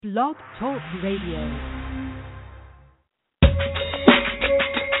Blog Talk Radio.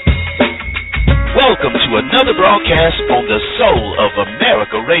 Welcome to another broadcast on the Soul of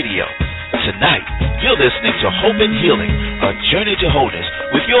America Radio. Tonight, you're listening to Hope and Healing, a journey to wholeness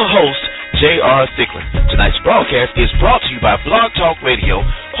with your host, J.R. Thicklin. Tonight's broadcast is brought to you by Blog Talk Radio,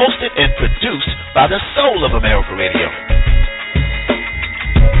 hosted and produced by the Soul of America Radio.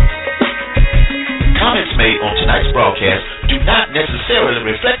 Comments made on tonight's broadcast do not necessarily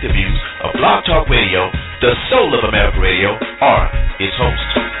reflect the views of Blog Talk Radio, the Soul of America Radio, or its host.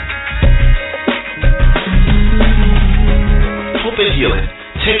 Hope and Healing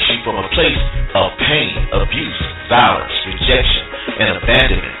takes you from a place of pain, abuse, violence, rejection, and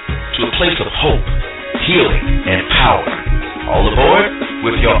abandonment to a place of hope, healing, and power. All aboard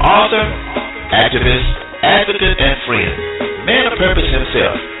with your author, activist, advocate, and friend, man of purpose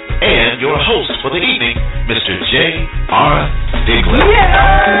himself, and your host for the evening, Mr. J.R. Thicklin.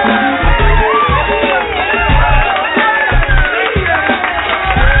 Yeah!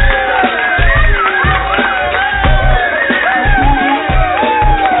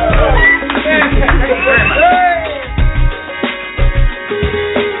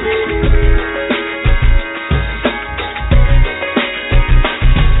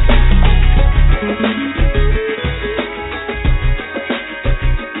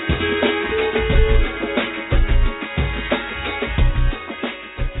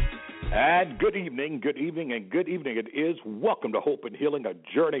 Good evening. It is. Welcome to Hope and Healing, a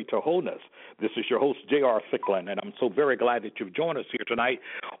journey to wholeness. This is your host, J.R. Thicklin, and I'm so very glad that you've joined us here tonight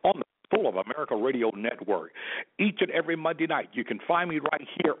on the Soul of America Radio Network. Each and every Monday night, you can find me right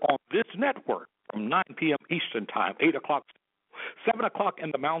here on this network from 9 p.m. Eastern Time, 8 o'clock 7 o'clock in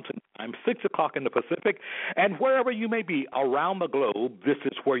the Mountain Time, 6 o'clock in the Pacific, and wherever you may be around the globe, this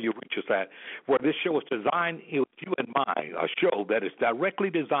is where you reach us at, where this show is designed with you in mind, a show that is directly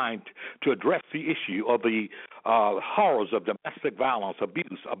designed to address the issue of the horrors of domestic violence,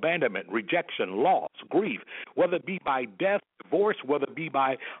 abuse, abandonment, rejection, loss, grief, whether it be by death, divorce, whether it be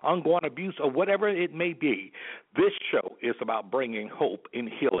by ongoing abuse, or whatever it may be. This show is about bringing hope and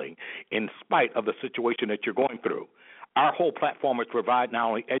healing in spite of the situation that you're going through. Our whole platform is to provide not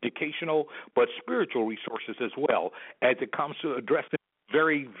only educational but spiritual resources as well as it comes to addressing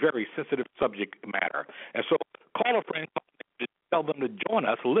very, very sensitive subject matter. And so call a friend, tell them to join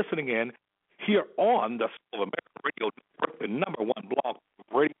us listening in here on the Soul of America Radio Network, the number one blog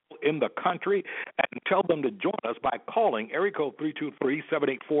radio in the country, and tell them to join us by calling area code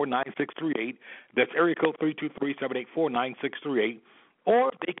 323-784-9638. That's area code 323-784-9638.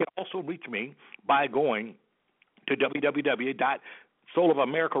 Or they can also reach me by going to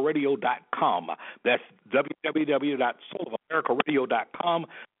www.soulofamericaradio.com. That's www.soulofamericaradio.com.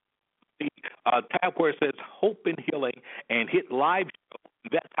 The tab where it says Hope and Healing and hit live show.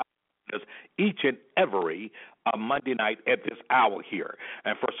 That's how it is each and every Monday night at this hour here.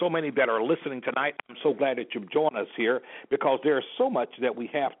 And for so many that are listening tonight, I'm so glad that you've joined us here because there's so much that we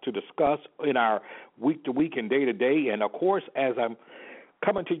have to discuss in our week-to-week and day-to-day. And, of course, as I'm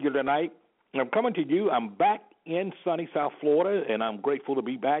coming to you tonight, I'm back in sunny South Florida, and I'm grateful to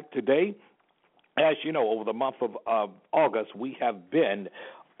be back today. As you know, over the month of August, we have been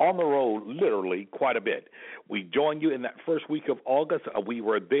on the road literally quite a bit. We joined you in that first week of August. We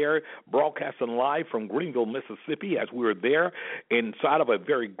were there broadcasting live from Greenville, Mississippi, as we were there inside of a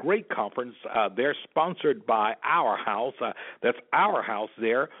very great conference. They're sponsored by Our House. That's Our House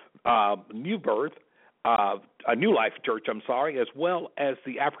there, New Birth. A New Life Church, as well as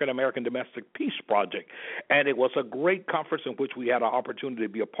the African American Domestic Peace Project. And it was a great conference in which we had an opportunity to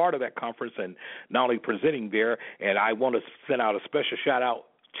be a part of that conference and not only presenting there. And I want to send out a special shout out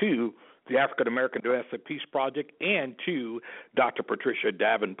to the African American Domestic Peace Project and to Dr. Patricia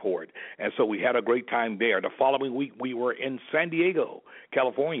Davenport. And so we had a great time there. The following week we were in San Diego,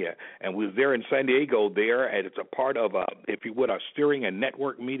 California, and we were there in San Diego there, and it's a part of, a steering and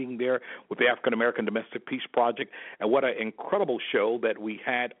network meeting there with the African American Domestic Peace Project. And what an incredible show that we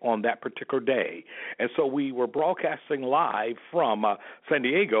had on that particular day. And so we were broadcasting live from San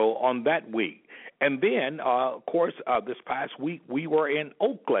Diego on that week. And then, of course, this past week we were in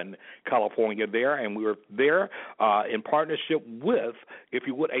Oakland, California there, and we were there in partnership with, if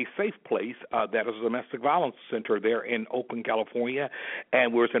you would, a safe place that is a domestic violence center there in Oakland, California.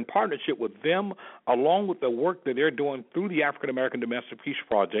 And we were in partnership with them along with the work that they're doing through the African American Domestic Peace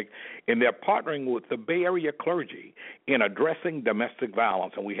Project, and they're partnering with the Bay Area clergy in addressing domestic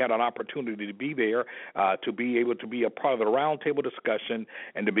violence. And we had an opportunity to be there to be able to be a part of the roundtable discussion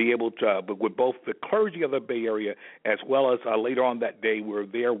and to be able to, with both the clergy of the Bay Area as well as later on that day, we were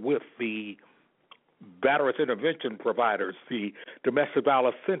there with the batterers intervention providers, the domestic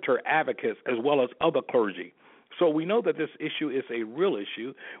violence center advocates, as well as other clergy. So we know that this issue is a real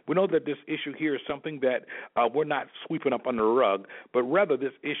issue. We know that this issue here is something that we're not sweeping up under the rug, but rather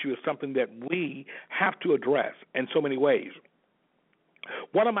this issue is something that we have to address in so many ways.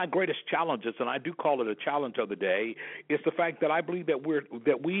 One of my greatest challenges, and I do call it a challenge of the day, is the fact that I believe that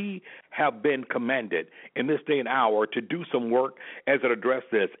we have been commanded in this day and hour to do some work as it addresses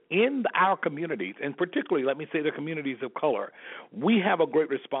this in our communities, and particularly, let me say, the communities of color. We have a great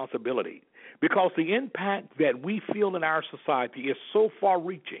responsibility because the impact that we feel in our society is so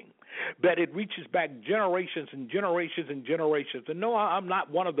far-reaching that it reaches back generations and generations and generations. And no, I'm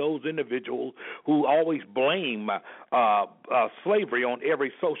not one of those individuals who always blame slavery on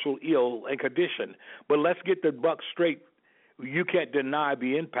every social ill and condition. But let's get the buck straight. You can't deny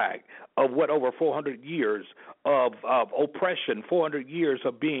the impact of what over 400 years of oppression, 400 years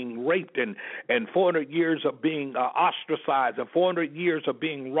of being raped, and 400 years of being ostracized, and 400 years of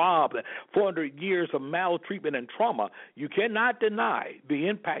being robbed, 400 years of maltreatment and trauma. You cannot deny the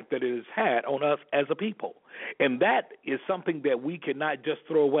impact that it has had on us as a people. And that is something that we cannot just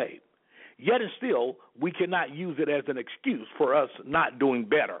throw away. Yet and still, we cannot use it as an excuse for us not doing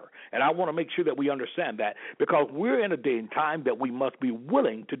better. And I want to make sure that we understand that because we're in a day and time that we must be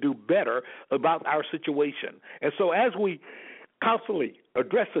willing to do better about our situation. And so as we constantly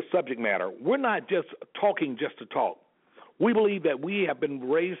address the subject matter, we're not just talking just to talk. We believe that we have been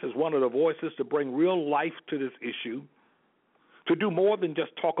raised as one of the voices to bring real life to this issue, to do more than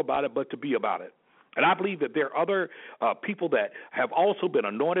just talk about it, but to be about it. And I believe that there are other people that have also been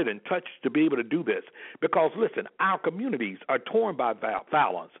anointed and touched to be able to do this. Because, listen, our communities are torn by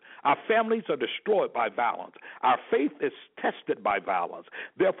violence. Our families are destroyed by violence. Our faith is tested by violence.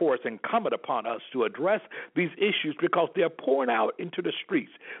 Therefore, it's incumbent upon us to address these issues because they're pouring out into the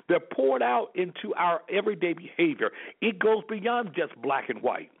streets. They're pouring out into our everyday behavior. It goes beyond just black and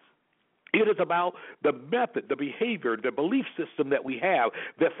white. It is about the method, the behavior, the belief system that we have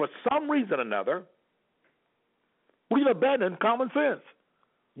that for some reason or another, we've abandoned common sense.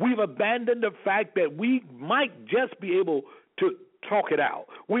 We've abandoned the fact that we might just be able to talk it out.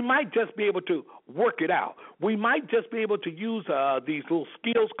 We might just be able to work it out. We might just be able to use these little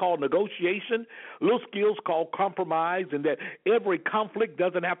skills called negotiation, little skills called compromise, and that every conflict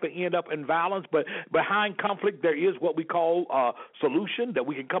doesn't have to end up in violence, but behind conflict there is what we call a solution, that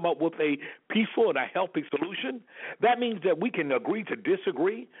we can come up with a peaceful and a healthy solution. That means that we can agree to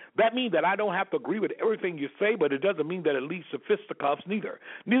disagree. That means that I don't have to agree with everything you say, but it doesn't mean that it leads to fisticuffs neither.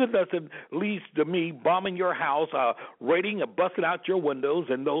 Neither does it lead to me bombing your house, raiding and busting out your windows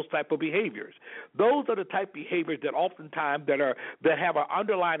and those type of behaviors. Those are the type of behaviors that oftentimes that have an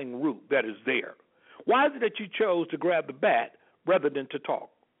underlying root that is there. Why is it that you chose to grab the bat rather than to talk?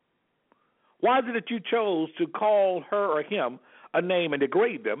 Why is it that you chose to call her or him a name and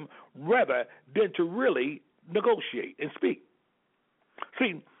degrade them rather than to really negotiate and speak?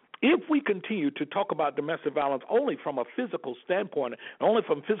 See, if we continue to talk about domestic violence only from a physical standpoint, only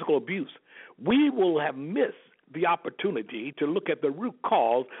from physical abuse, we will have missed the opportunity to look at the root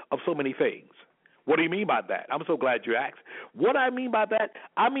cause of so many things. What do you mean by that? I'm so glad you asked. What I mean by that,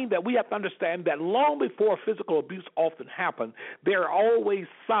 I mean that we have to understand that long before physical abuse often happens, there are always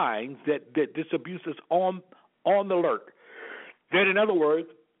signs that this abuse is on the alert. That, in other words,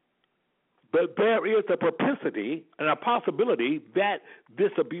 that there is a propensity and a possibility that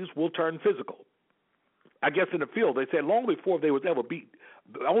this abuse will turn physical. I guess in the field they said long before they was ever beat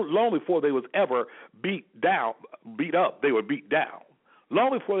up, they were beat down.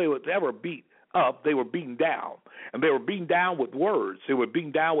 Long before they was ever beat up, they were beaten down. And they were beaten down with words. They were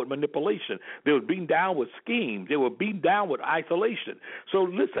beaten down with manipulation. They were beaten down with schemes. They were beaten down with isolation. So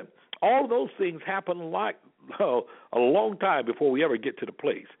listen, all those things happen like a long time before we ever get to the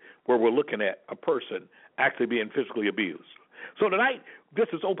place where we're looking at a person actually being physically abused. So tonight, this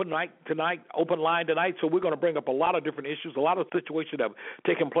is open line tonight, so we're going to bring up a lot of different issues, a lot of situations that have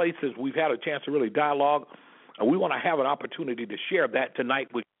taken place as we've had a chance to really dialogue, and we want to have an opportunity to share that tonight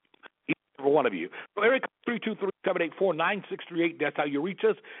with each and every one of you. So area code 323-784-9638, that's how you reach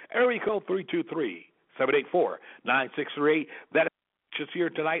us. Area code 323-784-9638, that is here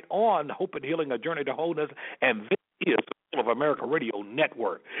tonight on Hope and Healing, A Journey to Wholeness, and this is the Soul of America Radio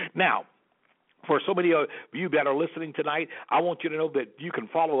Network. Now, for so many of you that are listening tonight, I want you to know that you can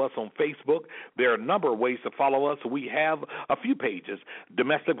follow us on Facebook. There are a number of ways to follow us. We have a few pages.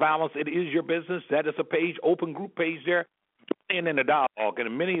 Domestic Violence, It Is Your Business. That is a page, open group page there. And in the dialogue,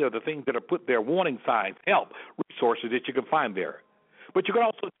 and many of the things that are put there, warning signs, help, resources that you can find there. But you can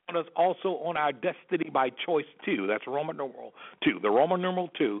also join us also on our Destiny by Choice 2. That's Roman numeral 2, the Roman numeral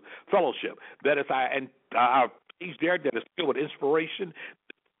 2 fellowship. That is our page there that is filled with inspiration,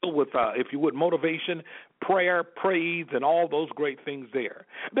 filled with, if you would, motivation, prayer, praise, and all those great things there.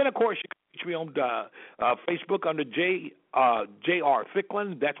 Then, of course, you can reach me on Facebook under J.R.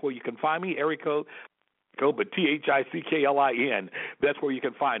 Thicklin. That's where you can find me. Area code, but Thicklin. That's where you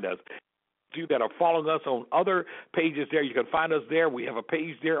can find us. You that are following us on other pages there, you can find us there. We have a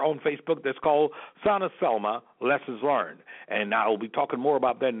page there on Facebook that's called Son of Selma Lessons Learned. And I will be talking more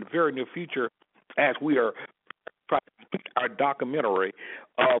about that in the very near future as we are trying to complete our documentary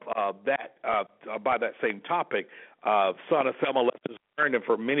of that by that same topic, Son of Selma Lessons Learned. And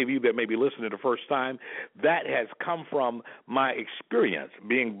for many of you that may be listening the first time, that has come from my experience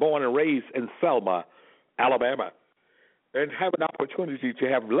being born and raised in Selma, Alabama, and have an opportunity to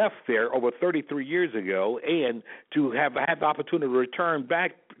have left there over 33 years ago, and to have had the opportunity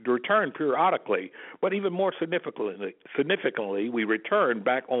to return periodically. But even more significantly, we returned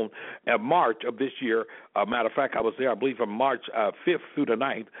back on March of this year. Matter of fact, I was there, I believe, from March 5th through the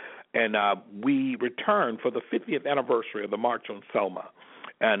 9th, and we returned for the 50th anniversary of the March on Selma.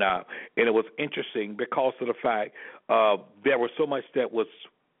 And it was interesting because of the fact there was so much that was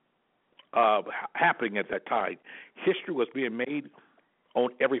happening at that time. History was being made on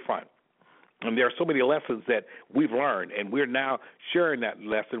every front. And there are so many lessons that we've learned, and we're now sharing that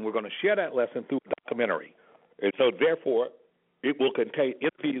lesson. We're going to share that lesson through a documentary. And so, therefore, it will contain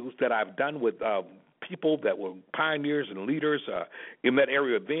interviews that I've done with people that were pioneers and leaders in that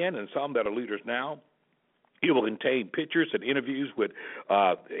area then, and some that are leaders now. It will contain pictures and interviews with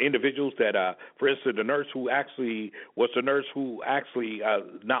individuals that, for instance, the nurse who actually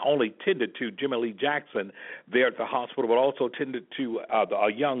not only tended to Jimmy Lee Jackson there at the hospital, but also tended to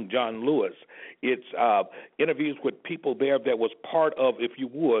a young John Lewis. It's interviews with people there that was part of, if you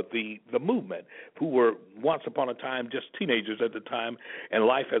would, the movement, who were once upon a time just teenagers at the time, and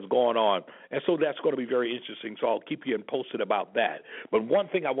life has gone on. And so that's going to be very interesting, so I'll keep you posted about that. But one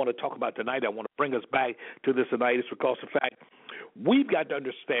thing I want to talk about tonight, I want to bring us back to this tonight, is because of the fact we've got to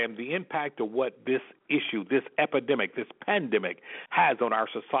understand the impact of what this issue, this epidemic, this pandemic has on our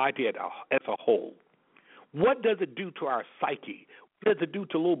society as a whole. What does it do to our psyche? What does it do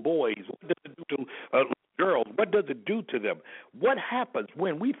to little boys? What does it do to girls? What does it do to them? What happens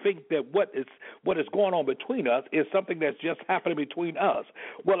when we think that what is going on between us is something that's just happening between us?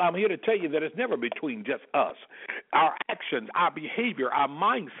 Well, I'm here to tell you that it's never between just us. Our actions, our behavior, our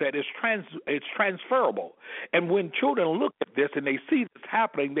mindset is transferable. And when children look at this and they see this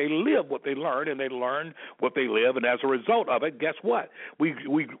happening, they live what they learn, and they learn what they live. And as a result of it, guess what? We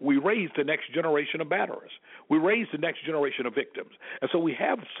raise the next generation of batterers. We raise the next generation of victims. And so we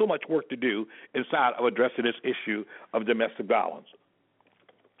have so much work to do inside of addressing this issue of domestic violence.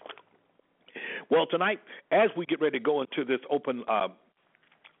 Well, tonight, as we get ready to go into this open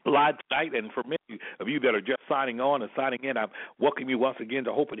live tonight, and for many of you that are just signing on and signing in, I welcome you once again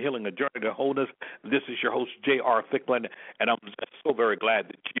to Hope and Healing, a journey to wholeness. This is your host, J.R. Thicklin, and I'm just so very glad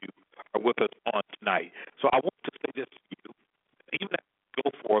that you are with us on tonight. So I want to say this to you, even as we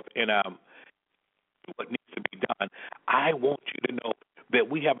go forth and do what needs to be done, I want you to know that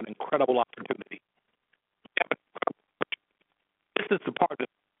we have an incredible opportunity. This is the part that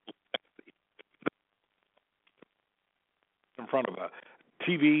in front of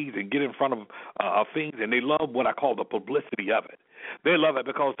TVs and get in front of things, and they love what I call the publicity of it. They love it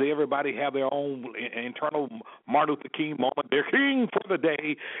because everybody have their own internal Martin Luther King moment. They're king for the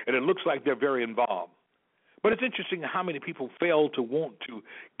day, and it looks like they're very involved. But it's interesting how many people fail to want to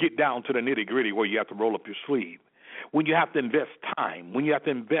get down to the nitty-gritty where you have to roll up your sleeve, when you have to invest time, when you have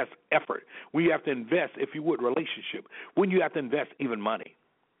to invest effort, when you have to invest, if you would, relationship, when you have to invest even money.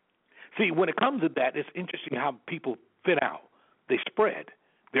 See, when it comes to that, it's interesting how people fit out. They spread.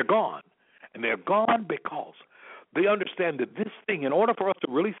 They're gone. And they're gone because they understand that this thing, in order for us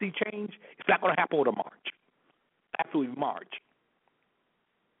to really see change, it's not going to happen with a march. After we march,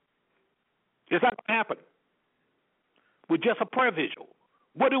 it's not going to happen with just a prayer visual.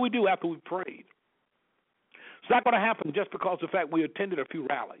 What do we do after we prayed? It's not going to happen just because of the fact we attended a few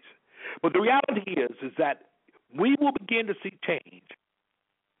rallies. But the reality is that we will begin to see change,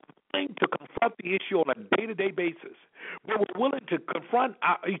 to confront the issue on a day-to-day basis, where we're willing to confront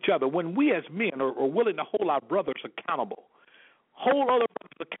each other, when we as men are willing to hold our brothers accountable, hold other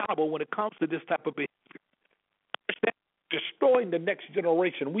brothers accountable when it comes to this type of behavior. Destroying the next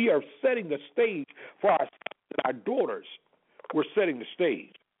generation. We are setting the stage for our sons and our daughters. We're setting the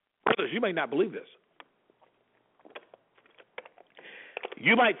stage. Brothers, you may not believe this.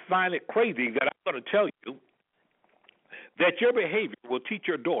 You might find it crazy that I'm going to tell you that your behavior will teach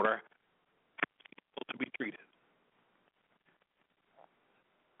your daughter how to be treated.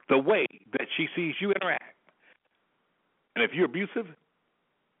 The way that she sees you interact. And if you're abusive,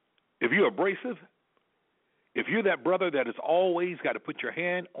 if you're abrasive, if you're that brother that has always got to put your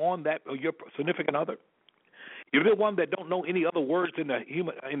hand on that your significant other, if you're the one that don't know any other words in the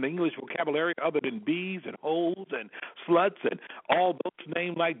English vocabulary other than bees and hoes and sluts and all those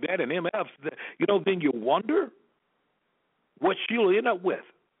names like that and MFs, then you wonder what she'll end up with.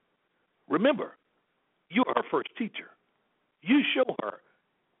 Remember, you're her first teacher. You show her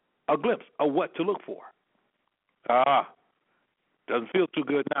a glimpse of what to look for. Doesn't feel too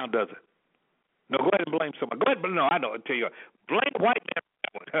good now, does it? No, go ahead and blame someone. Go ahead, no, I know. I'll tell you. Blame the white man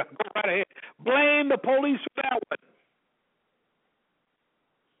for that one. Go right ahead. Blame the police for that one.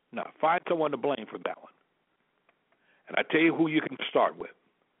 No, find someone to blame for that one. And I tell you who you can start with.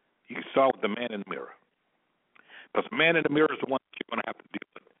 You can start with the man in the mirror. Because the man in the mirror is the one that you're going to have to deal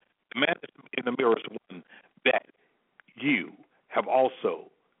with. The man in the mirror is the one that you have also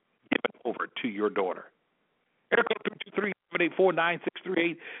given over to your daughter. Area code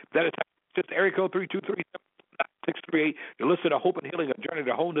 323-784-9638. That is just area code 323-784-9638. You're listening to Hope and Healing, A Journey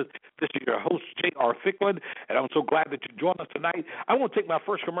to Wholeness. This is your host, J.R. Thicklin, and I'm so glad that you joined us tonight. I want to take my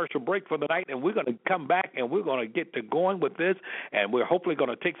first commercial break for the night, and we're going to come back, and we're going to get to going with this, and we're hopefully going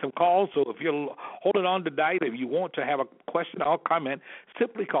to take some calls. So if you're holding on tonight, if you want to have a question or comment,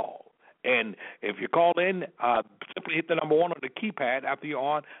 simply call. And if you call in, simply hit the number 1 on the keypad after you're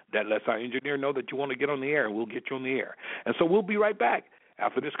on. That lets our engineer know that you want to get on the air, and we'll get you on the air. And so we'll be right back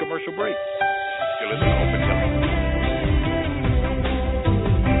after this commercial break. You're listening to Hope and Healing.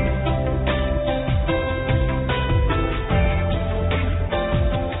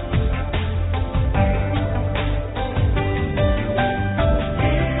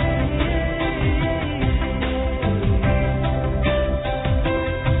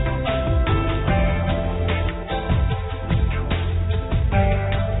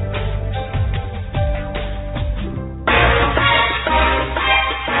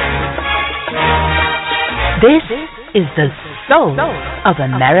 This is the soul of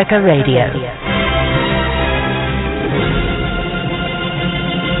America Radio.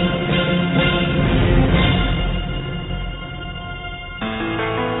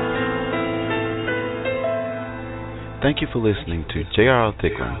 Thank you for listening to J.R.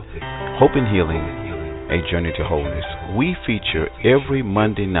 Thicklin, Hope and Healing, A Journey to Wholeness. We feature every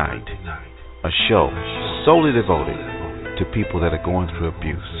Monday night a show solely devoted to people that are going through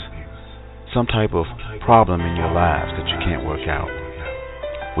abuse, some type of problem in your lives that you can't work out.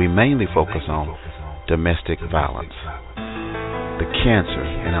 We mainly focus on domestic violence, the cancer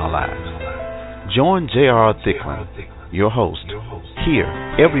in our lives. Join J.R. Thicklin, your host, here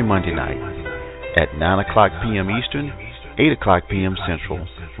every Monday night at 9 o'clock p.m. Eastern, 8 o'clock p.m. Central,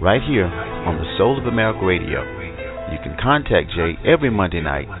 right here on the Soul of America Radio. You can contact Jay every Monday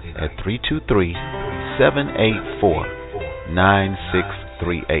night at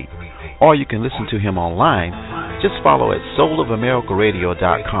 323-784-9638. Or you can listen to him online. Just follow at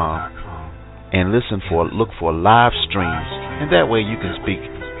soulamericaradio.com and look for live streams. And that way you can speak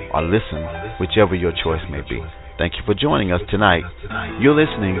or listen, whichever your choice may be. Thank you for joining us tonight. You're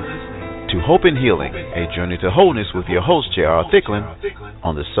listening to Hope and Healing, A Journey to Wholeness with your host, J.R. Thicklin,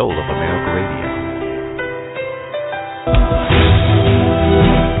 on the Soul of America Radio.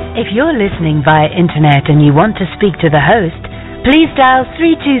 If you're listening via internet and you want to speak to the host, please dial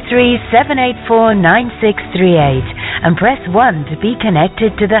 323-784-9638 and press 1 to be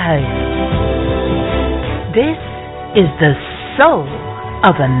connected to the host. This is the Soul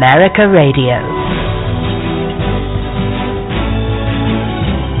of America Radio.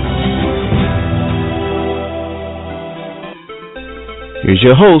 Here's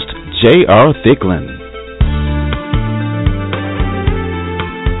your host, J.R. Thicklin.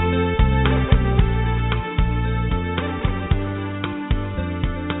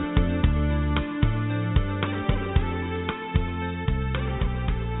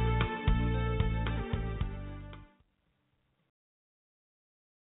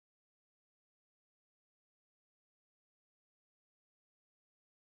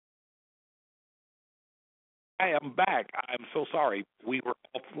 I am back. I'm so sorry. We were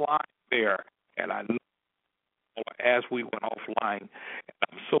offline there, and I know as we went offline, and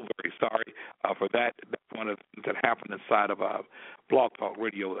I'm so very sorry for that. That's one of the things that happened inside of Blog Talk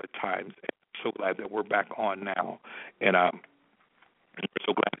Radio at times. And I'm so glad that we're back on now, and we're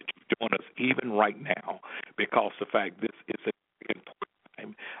so glad that you join us even right now, because the fact this is an important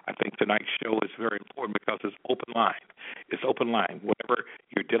time. I think tonight's show is very important because it's open line. It's open line. Whatever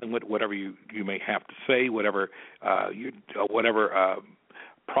you're dealing with, whatever you may have to say, whatever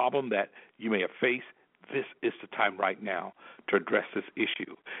problem that you may have faced, this is the time right now to address this issue.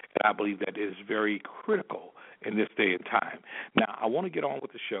 And I believe that it is very critical in this day and time. Now, I want to get on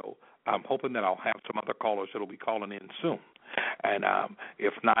with the show. I'm hoping that I'll have some other callers that will be calling in soon. And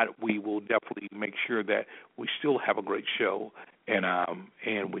if not, we will definitely make sure that we still have a great show.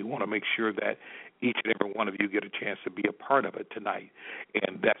 And we want to make sure that each and every one of you get a chance to be a part of it tonight.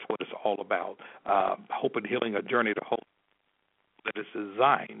 And that's what it's all about. Hope and Healing, a journey to hope that is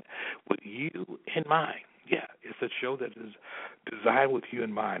designed with you in mind. Yeah, it's a show that is designed with you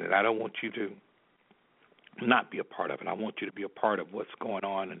in mind, and I don't want you to not be a part of it. I want you to be a part of what's going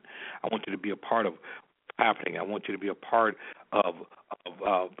on, and I want you to be a part of what's happening. I want you to be a part of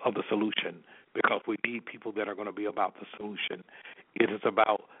the solution, because we need people that are going to be about the solution. It is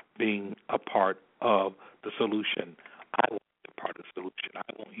about being a part of the solution. I want to be a part of the solution. I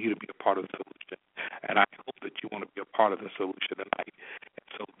want you to be a part of the solution, and I hope that you want to be a part of the solution tonight. And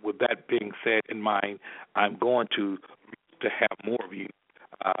so with that being said in mind, I'm going to have more of you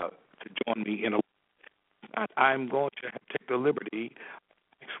to join me in a I'm going to take the liberty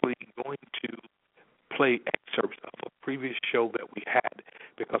actually going to play excerpts of a previous show that we had,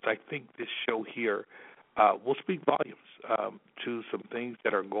 because I think this show here will speak volumes to some things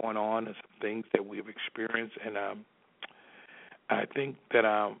that are going on and some things that we've experienced. And I think that,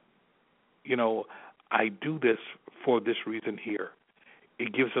 I do this for this reason here.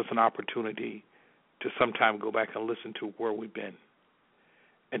 It gives us an opportunity to sometime go back and listen to where we've been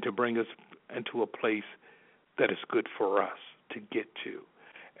and to bring us into a place that is good for us to get to.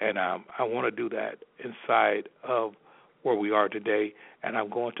 And I want to do that inside of where we are today, and I'm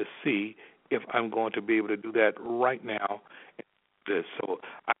going to see if I'm going to be able to do that right now. So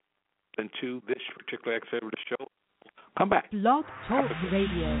I listen to this particular episode of the show. Come back. Blog Talk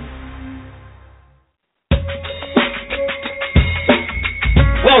Radio.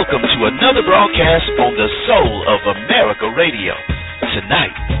 Welcome to another broadcast on the Soul of America Radio.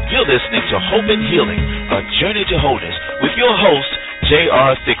 Tonight, you're listening to Hope and Healing, a journey to wholeness, with your host,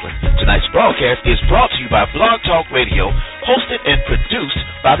 J.R. Thicklin. Tonight's broadcast is brought to you by Blog Talk Radio, hosted and produced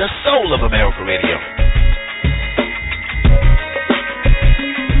by the Soul of America Radio.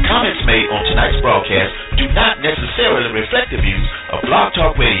 Comments made on tonight's broadcast do not necessarily reflect the views of Blog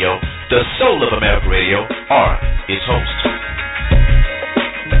Talk Radio, the Soul of America Radio, or its host.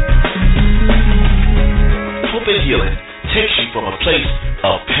 Hope and Healing takes you from a place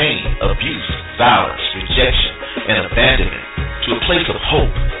of pain, abuse, violence, rejection, and abandonment to a place of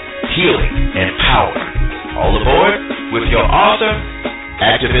hope, healing, and power. All aboard with your author,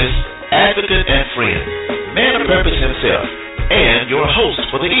 activist, advocate, and friend, man of purpose himself, and your host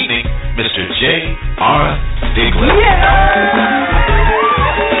for the evening, Mr. J.R. Thicklin. Yeah!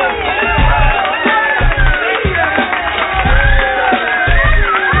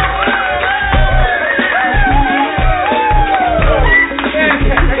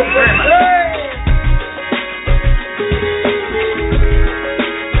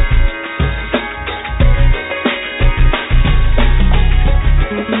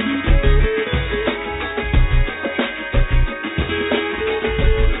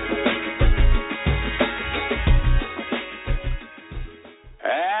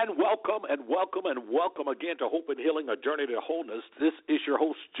 Welcome again to Hope and Healing, a journey to wholeness. This is your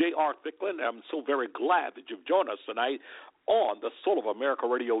host, J.R. Thicklin. I'm so very glad that you've joined us tonight on the Soul of America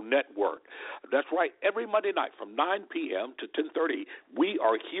Radio Network. That's right, every Monday night from 9 p.m. to 10:30, we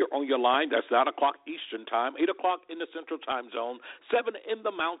are here on your line. That's 9 o'clock Eastern Time, 8 o'clock in the Central Time Zone, 7 in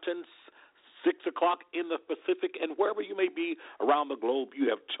the Mountains, 6 o'clock in the Pacific, and wherever you may be around the globe, you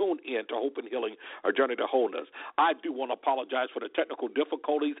have tuned in to Hope and Healing, our journey to wholeness. I do want to apologize for the technical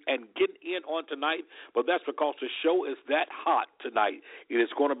difficulties and getting in on tonight, but that's because the show is that hot tonight. It is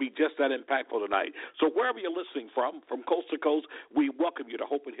going to be just that impactful tonight. So wherever you're listening from coast to coast, we welcome you to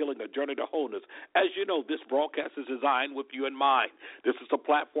Hope and Healing, a journey to wholeness. As you know, this broadcast is designed with you in mind. This is a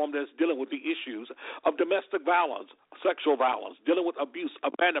platform that's dealing with the issues of domestic violence, sexual violence, dealing with abuse,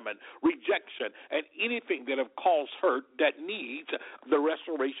 abandonment, rejection, and anything that have caused hurt that needs the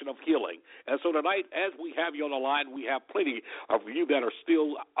restoration of healing. And so tonight, as we have you on the line, we have plenty of you that are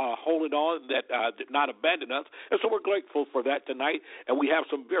still holding on, that did not abandon us. And so we're grateful for that tonight. And we have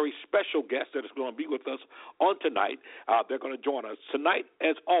some very special guests that is going to be with us on tonight. They're going to join us. Tonight,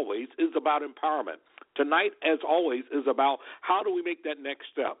 as always, is about empowerment. Tonight, as always, is about how do we make that next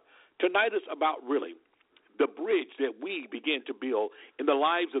step. Tonight is about really the bridge that we begin to build in the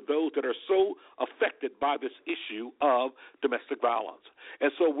lives of those that are so affected by this issue of domestic violence.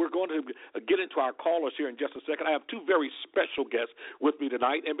 And so we're going to get into our callers here in just a second. I have two very special guests with me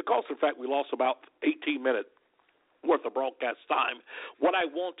tonight, and because of the fact we lost about 18 minutes worth of broadcast time, what I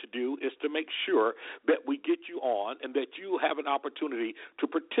want to do is to make sure that we get you on and that you have an opportunity to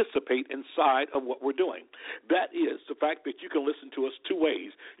participate inside of what we're doing. That is the fact that you can listen to us two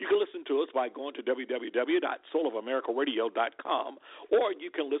ways. You can listen to us by going to www.soulamericaradio.com, or you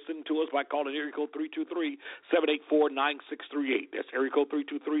can listen to us by calling area code 323-784-9638. That's area code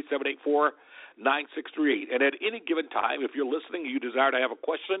 323-784-9638. And at any given time, if you're listening and you desire to have a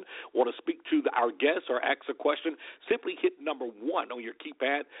question, want to speak to our guest or ask a question, simply hit number 1 on your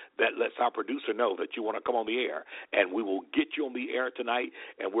keypad. That lets our producer know that you want to come on the air, and we will get you on the air tonight.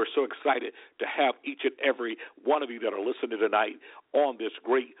 And we're so excited to have each and every one of you that are listening tonight on this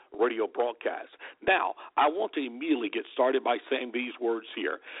great radio broadcast. Now, I want to immediately get started by saying these words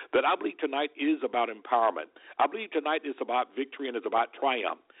here, that I believe tonight is about empowerment. I believe tonight is about victory and is about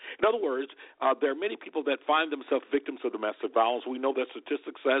triumph. In other words, there are many people that find themselves victims of domestic violence. We know that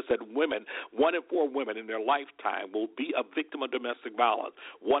statistics says that women, 1 in 4 women in their lifetime will be a victim of domestic violence.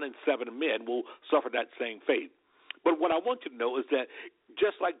 1 in 7 men will suffer that same fate. But what I want you to know is that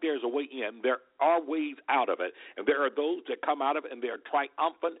just like there's a way in, there are ways out of it. And there are those that come out of it and they're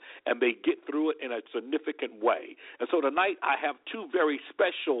triumphant and they get through it in a significant way. And so tonight I have two very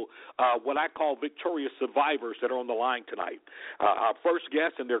special, what I call victorious survivors that are on the line tonight. Our first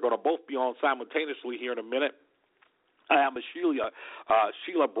guest, and they're going to both be on simultaneously here in a minute, I am Sheila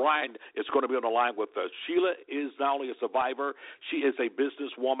Bryan is going to be on the line with us. Sheila is not only a survivor, she is a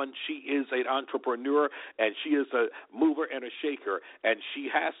businesswoman, she is an entrepreneur, and she is a mover and a shaker, and she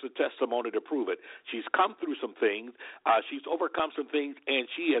has the testimony to prove it. She's come through some things, she's overcome some things, and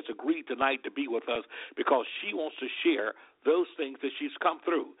she has agreed tonight to be with us because she wants to share those things that she's come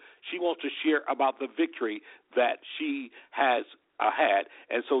through. She wants to share about the victory that she has had.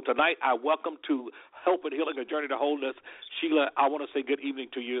 And so tonight I welcome to Help and Healing, A Journey to Wholeness. Sheila, I want to say good evening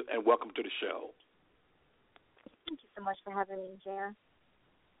to you and welcome to the show. Thank you so much for having me, JR.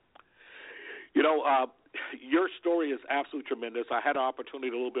 You know, your story is absolutely tremendous. I had an opportunity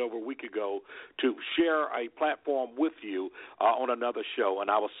a little bit over a week ago to share a platform with you on another show,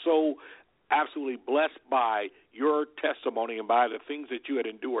 and I was so absolutely blessed by your testimony and by the things that you had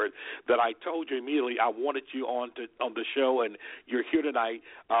endured that I told you immediately I wanted you on the show, and you're here tonight.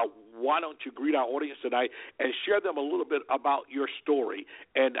 Why don't you greet our audience tonight and share them a little bit about your story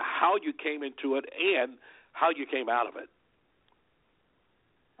and how you came into it and how you came out of it.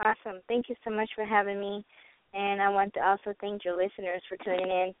 Awesome. Thank you so much for having me, and I want to also thank your listeners for tuning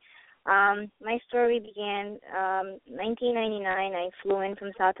in. My story began 1999. I flew in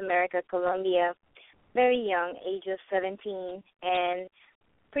from South America, Colombia, very young, age of 17, and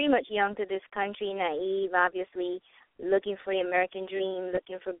pretty much young to this country, naive, obviously, looking for the American dream,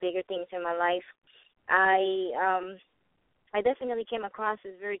 looking for bigger things in my life. I definitely came across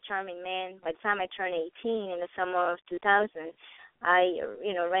this very charming man. By the time I turned 18 in the summer of 2000, I,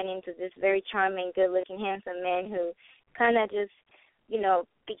 ran into this very charming, good-looking, handsome man who kind of just,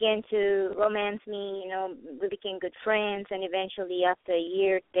 began to romance me. We became good friends, and eventually after a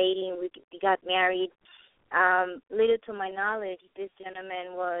year dating, we got married. Little to my knowledge, this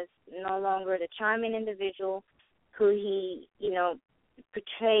gentleman was no longer the charming individual who he,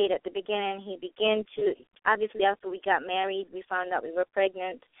 portrayed at the beginning. He began to, obviously after we got married, we found out we were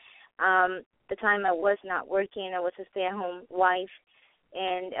pregnant. The time I was not working, I was a stay-at-home wife,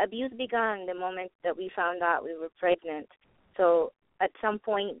 and abuse began the moment that we found out we were pregnant. So at some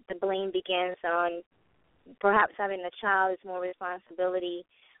point, the blame begins on perhaps having a child is more responsibility.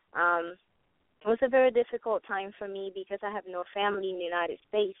 It was a very difficult time for me because I have no family in the United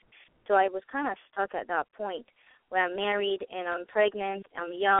States, so I was kind of stuck at that point where I'm married and I'm pregnant,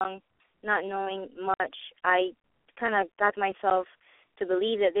 I'm young, not knowing much. I kind of got myself to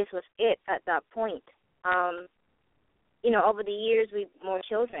believe that this was it at that point. Over the years, we had more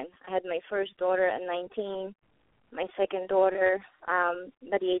children. I had my first daughter at 19, my second daughter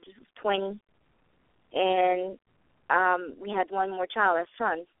by the age of 20, and we had one more child, a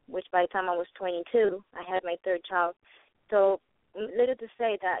son, which by the time I was 22, I had my third child. So little to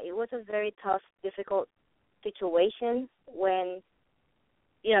say that it was a very tough, difficult situation when,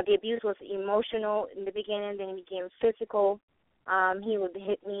 the abuse was emotional in the beginning, then it became physical. He would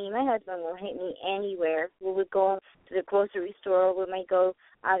hit me. My husband will hit me anywhere. We would go to the grocery store. We might go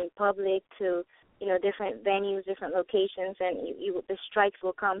out in public to, different venues, different locations, and the strikes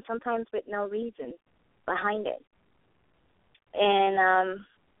will come, sometimes with no reason behind it. And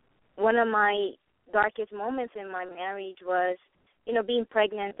one of my darkest moments in my marriage was, being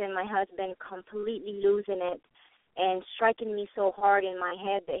pregnant and my husband completely losing it and striking me so hard in my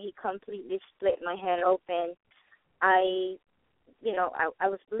head that he completely split my head open. I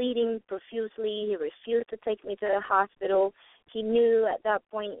was bleeding profusely. He refused to take me to the hospital. He knew at that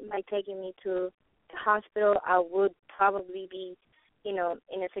point by taking me to the hospital I would probably be, in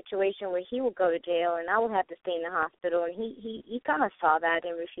a situation where he would go to jail and I would have to stay in the hospital. And he kind of saw that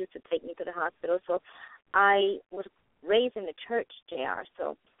and refused to take me to the hospital. So I was raised in the church, JR.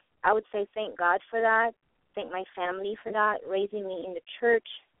 So I would say thank God for that. Thank my family for that, raising me in the church.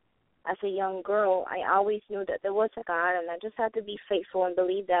 As a young girl, I always knew that there was a God, and I just had to be faithful and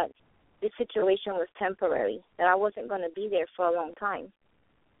believe that this situation was temporary, that I wasn't going to be there for a long time.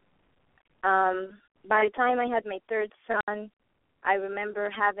 By the time I had my third son, I remember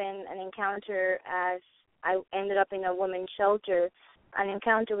having an encounter as I ended up in a women's shelter, an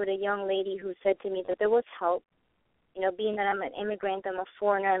encounter with a young lady who said to me that there was help. Being that I'm an immigrant, I'm a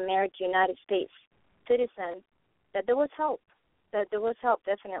foreigner, I'm married to a United States citizen, that there was help. That there was help,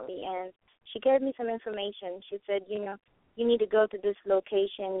 definitely. And she gave me some information. She said, you need to go to this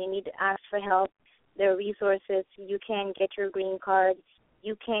location. You need to ask for help. There are resources. You can get your green card.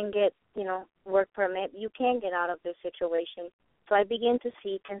 You can get, work permit. You can get out of this situation. So I began to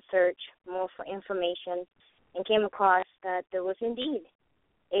seek and search more for information and came across that there was indeed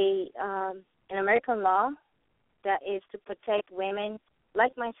an American law that is to protect women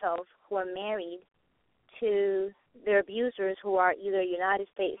like myself who are married to their abusers who are either United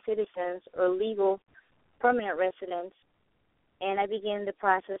States citizens or legal permanent residents. And I began the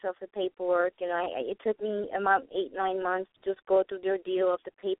process of the paperwork. It took me about 8-9 months to just go through the ordeal of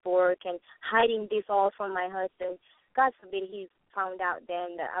the paperwork and hiding this all from my husband. God forbid he found out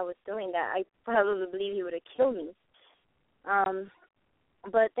then that I was doing that. I probably believe he would have killed me.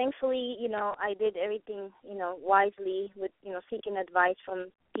 But thankfully, I did everything, wisely with, seeking advice from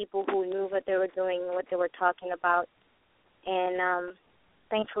people who knew what they were doing, what they were talking about. And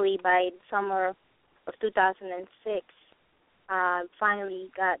thankfully, by summer of 2006,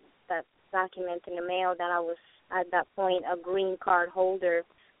 finally got that document in the mail that I was, at that point, a green card holder,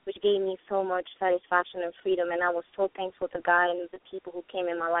 which gave me so much satisfaction and freedom. And I was so thankful to God and the people who came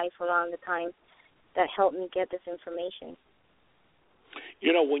in my life around the time that helped me get this information.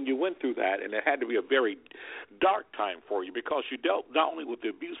 When you went through that, and it had to be a very dark time for you because you dealt not only with the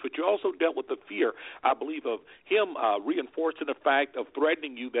abuse, but you also dealt with the fear, I believe, of him reinforcing the fact of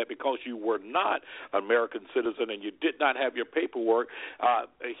threatening you that because you were not an American citizen and you did not have your paperwork,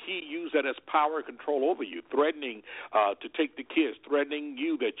 he used that as power and control over you, threatening to take the kids, threatening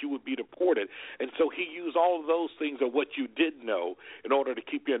you that you would be deported. And so he used all of those things of what you did know in order to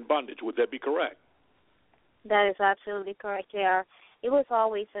keep you in bondage. Would that be correct? That is absolutely correct, JR. It was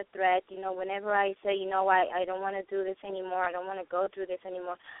always a threat, whenever I say, I don't want to do this anymore, I don't want to go through this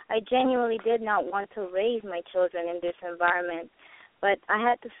anymore. I genuinely did not want to raise my children in this environment. But I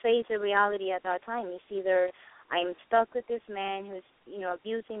had to face the reality at that time. It's either I'm stuck with this man who's,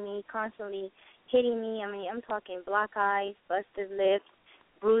 abusing me, constantly hitting me. I'm talking black eyes, busted lips,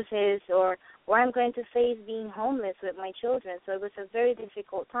 bruises, or I'm going to face being homeless with my children. So it was a very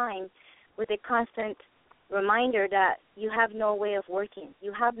difficult time with a constant reminder that you have no way of working,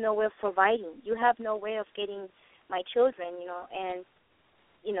 you have no way of providing, you have no way of getting my children, and,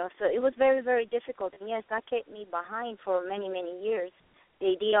 so it was very, very difficult. And, yes, that kept me behind for many, many years. The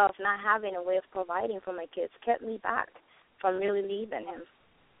idea of not having a way of providing for my kids kept me back from really leaving him.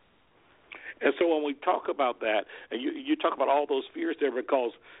 And so when we talk about that, and you talk about all those fears there, because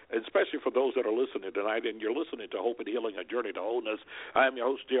especially for those that are listening tonight, and you're listening to Hope and Healing, A Journey to Wholeness, I am your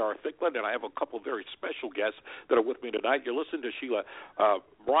host, J.R. Thicklin, and I have a couple of very special guests that are with me tonight. You're listening to Sheila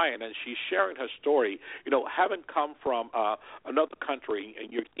Bryan, and she's sharing her story, having come from another country,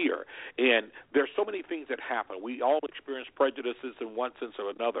 and you're here. And there's so many things that happen. We all experience prejudices in one sense or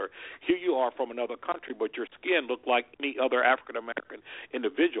another. Here you are from another country, but your skin looked like any other African-American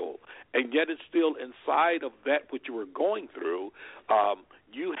individual, and yet it's still inside of that which you were going through.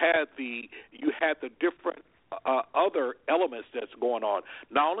 You had the different other elements that's going on.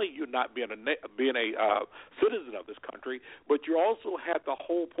 Not only you not being a citizen of this country, but you also had the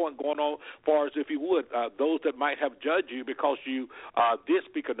whole point going on, as far as if you would, those that might have judged you because you did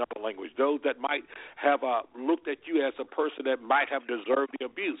speak another language, those that might have looked at you as a person that might have deserved the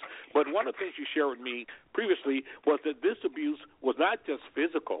abuse. But one of the things you shared with me previously was that this abuse was not just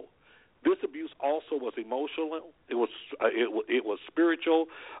physical. This abuse also was emotional. It was spiritual,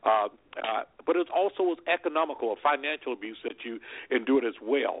 but it also was economical or financial abuse that you endured as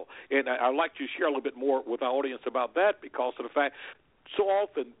well. And I'd like to share a little bit more with our audience about that because of the fact so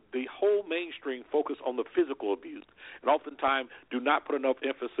often the whole mainstream focus on the physical abuse and oftentimes do not put enough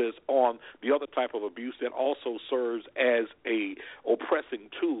emphasis on the other type of abuse that also serves as a oppressing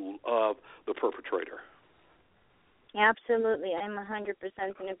tool of the perpetrator. Absolutely. I'm 100%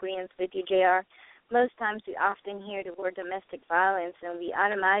 in agreement with you, JR. Most times we often hear the word domestic violence and we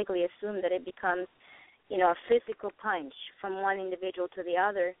automatically assume that it becomes, a physical punch from one individual to the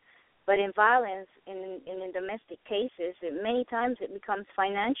other. But in violence, in domestic cases, many times it becomes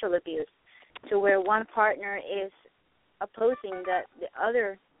financial abuse, to where one partner is opposing that the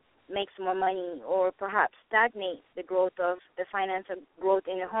other makes more money or perhaps stagnates the growth of the financial growth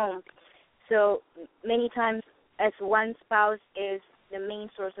in the home. So many times, as one spouse is the main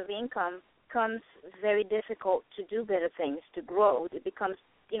source of income, becomes very difficult to do better things, to grow. It becomes,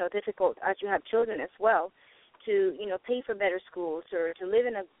 difficult as you have children as well, to, pay for better schools or to live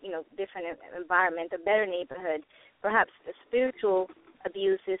in a, different environment, a better neighborhood. Perhaps the spiritual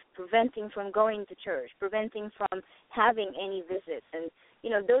abuse is preventing from going to church, preventing from having any visits. And,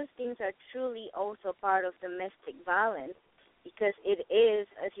 those things are truly also part of domestic violence because it is,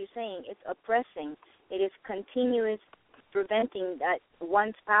 as you're saying, it's oppressing. It is continuous preventing that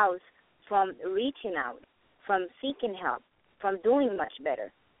one spouse from reaching out, from seeking help, from doing much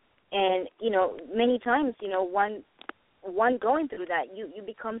better. And, many times, one going through that, you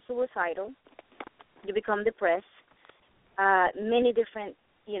become suicidal, you become depressed, many different,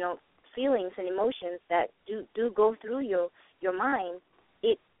 feelings and emotions that do go through your mind.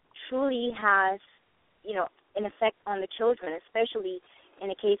 It truly has, an effect on the children, especially in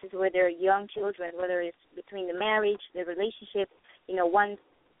the cases where they're young children, whether it's between the marriage, the relationship, one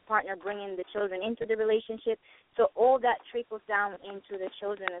partner bringing the children into the relationship. So all that trickles down into the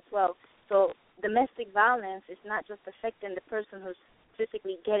children as well. So domestic violence is not just affecting the person who's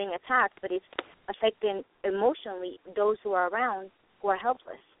physically getting attacked, but it's affecting emotionally those who are around who are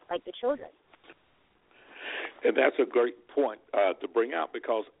helpless, like the children. And that's a great point to bring out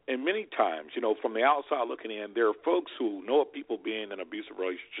because in many times, from the outside looking in, there are folks who know of people being in an abusive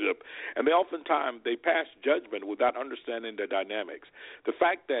relationship, and they oftentimes they pass judgment without understanding the dynamics. The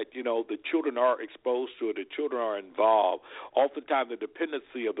fact that, the children are exposed to it, the children are involved, oftentimes the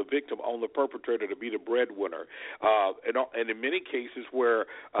dependency of the victim on the perpetrator to be the breadwinner, and in many cases where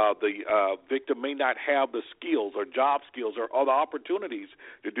the victim may not have the skills or job skills or other opportunities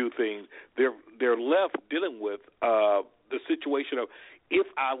to do things, they're left dealing with the situation of, if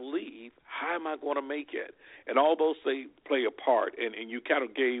I leave, how am I going to make it? And all those things play a part. And you kind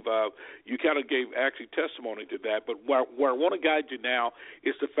of gave actually testimony to that. But where I want to guide you now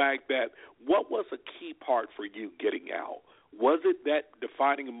is the fact that what was a key part for you getting out? Was it that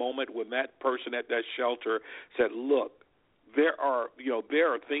defining moment when that person at that shelter said, "Look, there are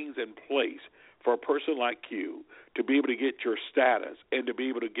things in place for a person like you to be able to get your status and to be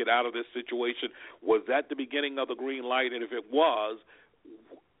able to get out of this situation"? Was that the beginning of the green light? And if it was,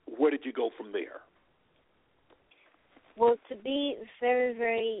 where did you go from there? Well, to be very,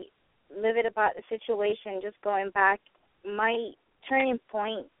 very livid about the situation, just going back, my turning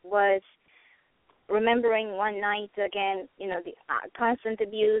point was remembering one night again, the constant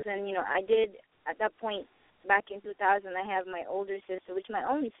abuse. And, I did, at that point, back in 2000, I have my older sister, which my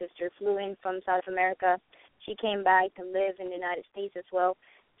only sister, flew in from South America. She came back to live in the United States as well.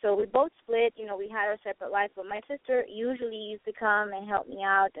 So we both split, we had our separate lives, but my sister usually used to come and help me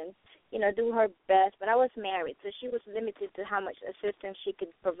out and, do her best. But I was married, so she was limited to how much assistance she could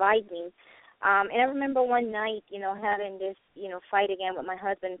provide me. And I remember one night, having this, fight again with my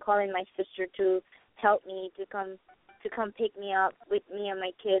husband, calling my sister to help me, to come pick me up with me and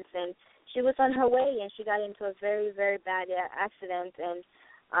my kids. And she was on her way, and she got into a very, very bad accident. And,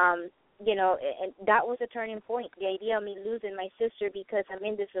 and that was a turning point. The idea of me losing my sister because I'm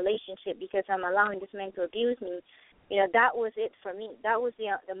in this relationship, because I'm allowing this man to abuse me, that was it for me. That was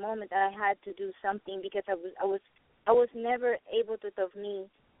the moment that I had to do something, because I was never able to, of me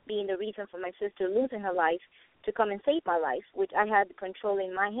being the reason for my sister losing her life, to come and save my life, which I had the control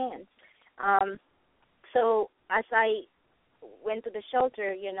in my hands. So as I went to the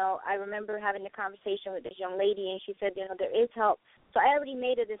shelter, I remember having a conversation with this young lady, and she said, there is help. So I already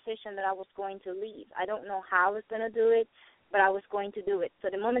made a decision that I was going to leave. I don't know how I was going to do it, but I was going to do it. So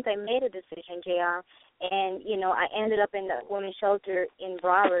the moment I made a decision, JR, and, I ended up in the women's shelter in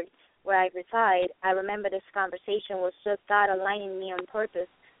Broward where I reside, I remember this conversation was just God aligning me on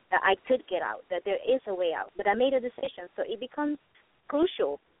purpose that I could get out, that there is a way out. But I made a decision. So it becomes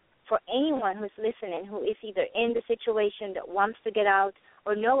crucial for anyone who's listening, who is either in the situation that wants to get out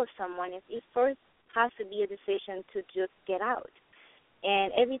or know of someone, it first has to be a decision to just get out.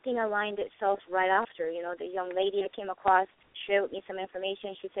 And everything aligned itself right after. The young lady I came across, shared with me some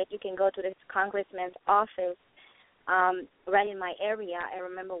information. She said, you can go to this congressman's office right in my area. I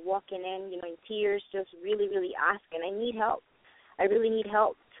remember walking in, in tears, just really, really asking, I need help. I really need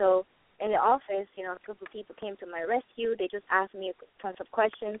help. So in the office, a couple of people came to my rescue. They just asked me tons of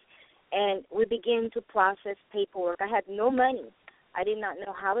questions, and we began to process paperwork. I had no money. I did not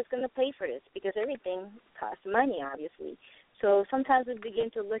know how I was going to pay for this because everything costs money, obviously. So sometimes we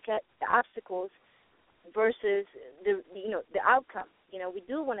begin to look at the obstacles versus the outcome. We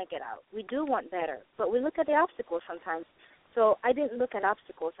do want to get out. We do want better, but we look at the obstacles sometimes. So I didn't look at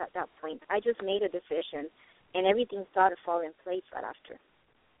obstacles at that point. I just made a decision, and everything started to fall in place right after.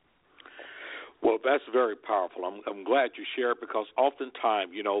 Well, that's very powerful. I'm glad you share it because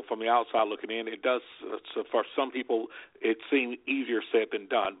oftentimes, from the outside looking in, it does, so for some people, it seemed easier said than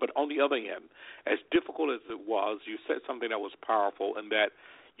done. But on the other hand, as difficult as it was, you said something that was powerful in that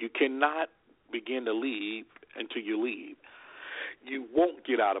you cannot begin to leave until you leave. You won't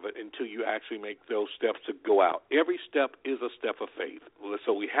get out of it until you actually make those steps to go out. Every step is a step of faith.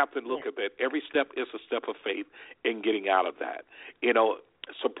 So we have to look at that. Every step is a step of faith in getting out of that.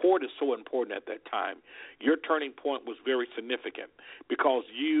 Support is so important at that time. Your turning point was very significant because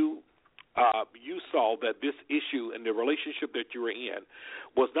you saw that this issue and the relationship that you were in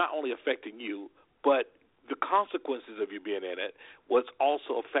was not only affecting you, but the consequences of you being in it was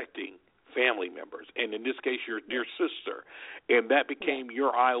also affecting family members, and in this case, your dear sister. And that became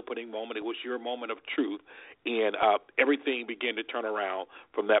your eye-opening moment. It was your moment of truth, and everything began to turn around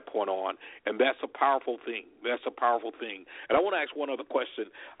from that point on. And that's a powerful thing. That's a powerful thing. And I want to ask one other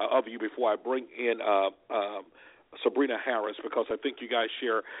question of you before I bring in Sabrina Harris, because I think you guys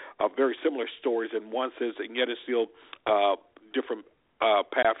share very similar stories, and one says, and yet it's still different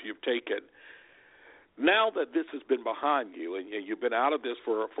path you've taken. Now that this has been behind you and you've been out of this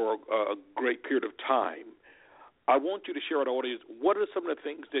for a great period of time, I want you to share with the audience, what are some of the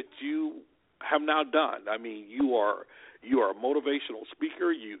things that you have now done? I mean, you are a motivational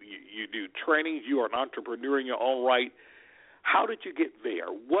speaker. You do trainings. You are an entrepreneur in your own right. How did you get there?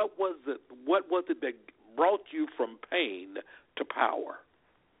 What was it that brought you from pain to power?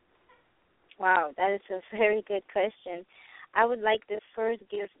 Wow, that is a very good question. I would like to first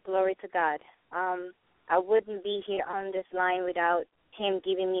give glory to God. I wouldn't be here on this line without him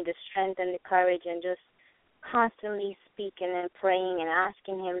giving me the strength and the courage and just constantly speaking and praying and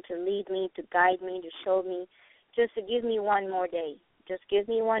asking him to lead me, to guide me, to show me, just to give me one more day. Just give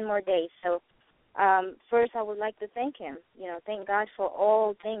me one more day. So first I would like to thank him, thank God for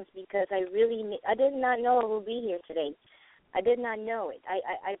all things, because I did not know I would be here today. I did not know it.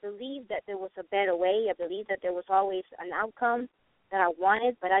 I believed that there was a better way. I believed that there was always an outcome that I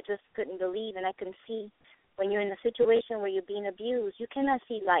wanted, but I just couldn't believe, and I couldn't see. When you're in a situation where you're being abused, you cannot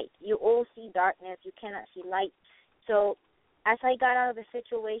see light. You all see darkness. You cannot see light. So as I got out of the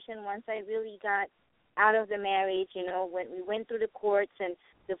situation, once I really got out of the marriage, when we went through the courts and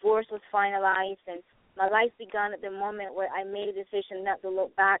divorce was finalized, and my life began at the moment where I made a decision not to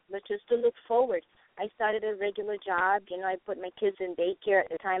look back, but just to look forward. I started a regular job. I put my kids in daycare. At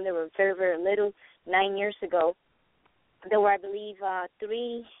the time, they were very, very little, 9 years ago. There were, I believe,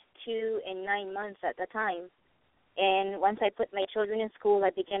 3, 2, and 9 months at the time. And once I put my children in school, I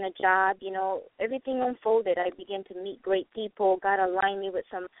began a job. Everything unfolded. I began to meet great people. God aligned me with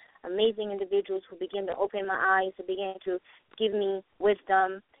some amazing individuals who began to open my eyes, who began to give me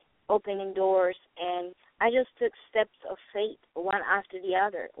wisdom, opening doors. And I just took steps of faith, one after the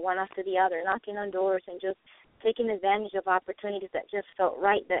other, knocking on doors and just taking advantage of opportunities that just felt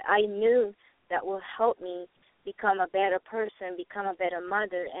right, that I knew that will help me become a better person, become a better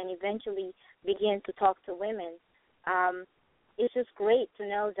mother, and eventually begin to talk to women. It's just great to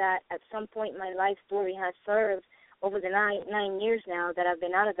know that at some point my life story has served over the 9 years now that I've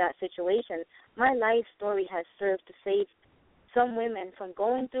been out of that situation. My life story has served to save some women from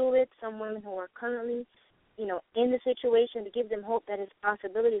going through it, some women who are currently, in the situation, to give them hope that there's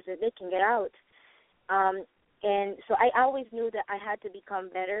possibilities that they can get out. And so I always knew that I had to become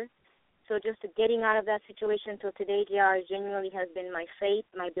better. So just getting out of that situation till today, JR, genuinely has been my faith,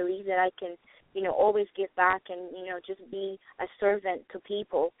 my belief that I can, always give back and, just be a servant to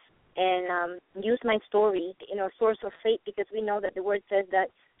people and use my story, a source of faith, because we know that the word says that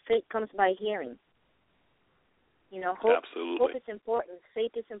faith comes by hearing. Absolutely. Hope is important.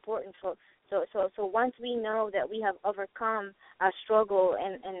 Faith is important. So once we know that we have overcome our struggle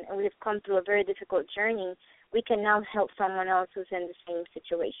and we've come through a very difficult journey, we can now help someone else who's in the same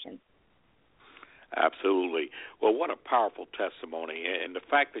situation. Absolutely. Well, what a powerful testimony, and the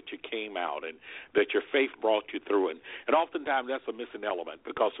fact that you came out and that your faith brought you through. And oftentimes that's a missing element,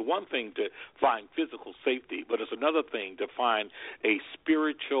 because one thing to find physical safety, but it's another thing to find a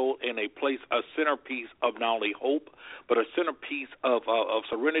spiritual and a place, a centerpiece of not only hope, but a centerpiece of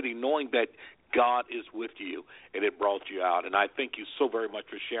serenity, knowing that God is with you, and it brought you out. And I thank you so very much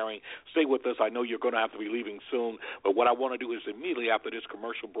for sharing. Stay with us. I know you're going to have to be leaving soon, but what I want to do is immediately after this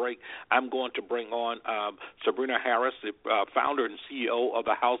commercial break, I'm going to bring on Sabrina Harris, the founder and CEO of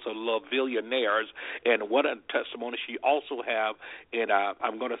the House of La Billionaires, and what a testimony she also have. And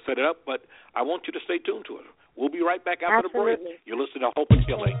I'm going to set it up, but I want you to stay tuned to it. We'll be right back after the break. You're listening to Hope and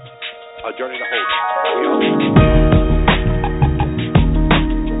Healing, A Journey to Hope.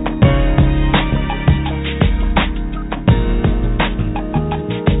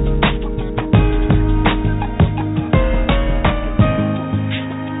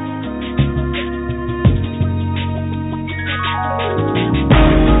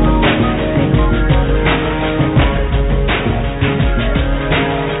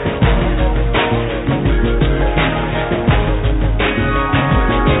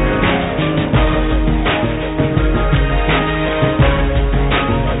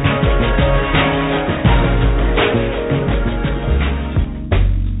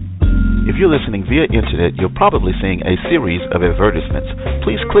 If you're listening via internet, you're probably seeing a series of advertisements.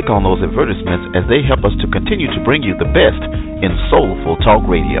 Please click on those advertisements as they help us to continue to bring you the best in soulful talk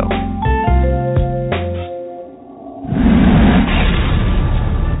radio.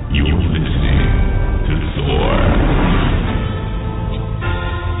 You're listening to Soar.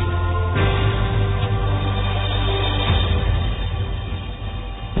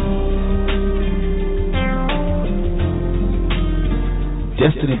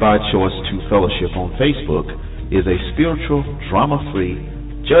 Destiny by Choice 2 Fellowship on Facebook is a spiritual, drama-free,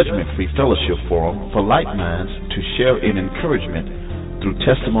 judgment-free fellowship forum for like minds to share in encouragement through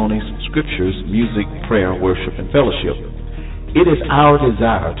testimonies, scriptures, music, prayer, worship, and fellowship. It is our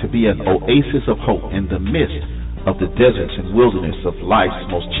desire to be an oasis of hope in the midst of the deserts and wilderness of life's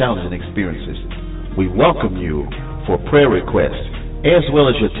most challenging experiences. We welcome you for prayer requests as well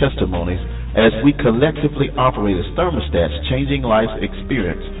as your testimonies as we collectively operate as thermostats, changing life's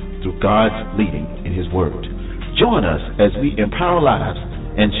experience through God's leading in His Word. Join us as we empower lives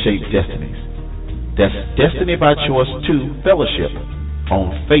and shape destinies. That's Destiny by Choice 2 Fellowship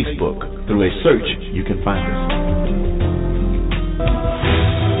on Facebook. Through a search, you can find us.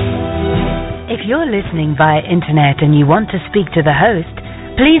 If you're listening via internet and you want to speak to the host,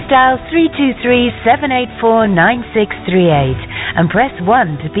 please dial 323-784-9638 and press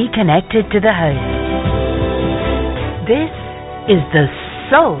 1 to be connected to the host. This is the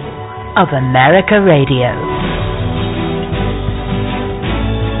Soul of America Radio.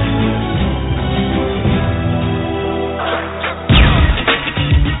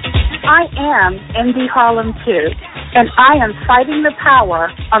 I am Indy Harlem too, and I am fighting the power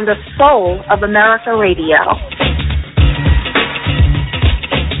on the Soul of America Radio.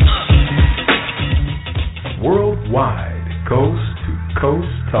 Worldwide, coast to coast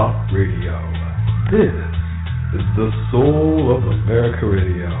talk radio. This is the Soul of America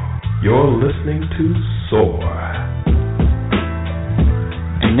Radio. You're listening to Soar.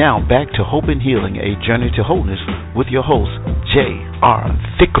 And now back to Hope and Healing, a journey to wholeness with your host, J.R.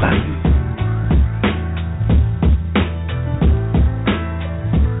 Thicklin.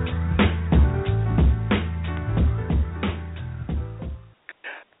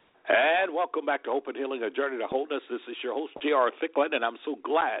 Welcome back to Hope and Healing, A Journey to Wholeness. This is your host, J.R. Thicklin, and I'm so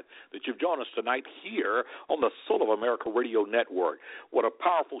glad that you've joined us tonight here on the Soul of America Radio Network. What a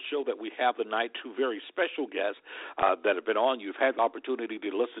powerful show that we have tonight. Two very special guests that have been on. You've had the opportunity to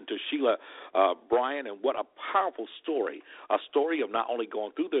listen to Sheila Bryan, and what a powerful story. A story of not only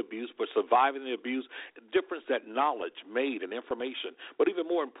going through the abuse, but surviving the abuse, the difference that knowledge made and information, but even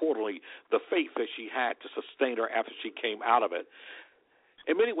more importantly, the faith that she had to sustain her after she came out of it.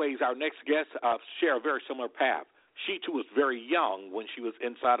 In many ways, our next guests share a very similar path. She, too, was very young when she was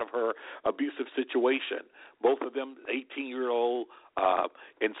inside of her abusive situation. Both of them 18-year-old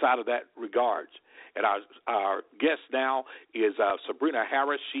inside of that regards. And our guest now is Sabrina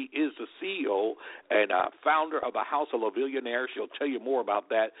Harris. She is the CEO and founder of the House of La Billionaires. She'll tell you more about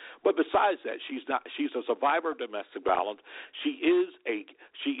that. But besides that, she's a survivor of domestic violence. She is a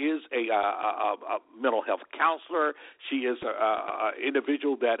mental health counselor. She is an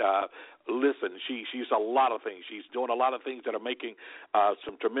individual that she's a lot of things. She's doing a lot of things that are making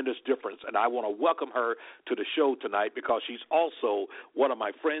some tremendous difference. And I want to welcome her to the show tonight because she's also one of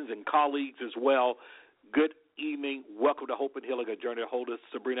my friends and colleagues as well. Good evening. Welcome to Hope and Healing, A Journey to Wholeness.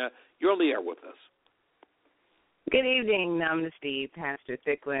 Sabrina, you're on the air with us. Good evening, Namaste, Pastor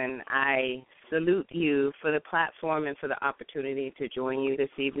Thicklin. I salute you for the platform and for the opportunity to join you this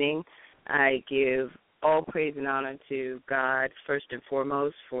evening. I give all praise and honor to God first and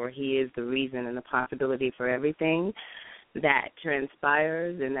foremost, for He is the reason and the possibility for everything that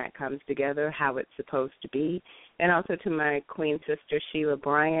transpires and that comes together how it's supposed to be. And also to my queen sister, Sheila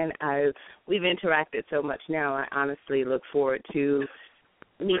Bryan. We've interacted so much now, I honestly look forward to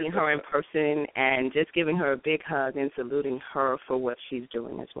meeting her in person and just giving her a big hug and saluting her for what she's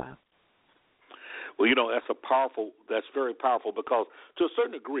doing as well. Well, that's very powerful, because to a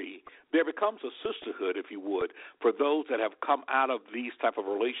certain degree, there becomes a sisterhood, if you would, for those that have come out of these type of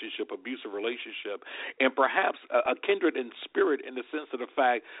abusive relationship, and perhaps a kindred in spirit in the sense of the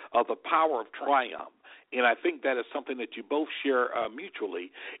fact of the power of triumph. And I think that is something that you both share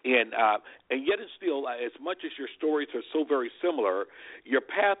mutually. And yet and still, as much as your stories are so very similar, your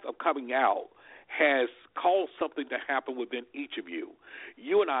path of coming out has caused something to happen within each of you.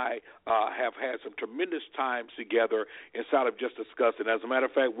 You and I have had some tremendous times together inside of just discussing. As a matter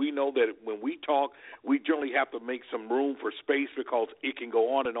of fact, we know that when we talk, we generally have to make some room for space, because it can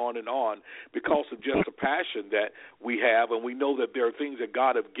go on and on and on because of just the passion that we have, and we know that there are things that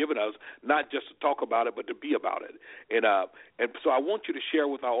God has given us, not just to talk about it, but to be about it. And so I want you to share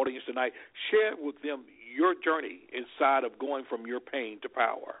with our audience tonight, share with them your journey inside of going from your pain to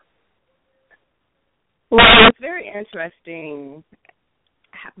power. Well, it's very interesting,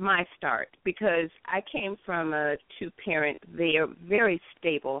 my start, because I came from a two-parent, very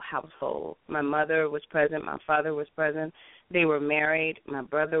stable household. My mother was present. My father was present. They were married. My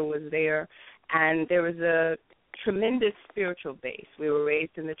brother was there. And there was a tremendous spiritual base. We were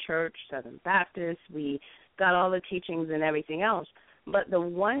raised in the church, Southern Baptist. We got all the teachings and everything else. But the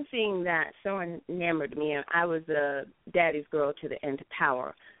one thing that so enamored me, and I was a daddy's girl to the end of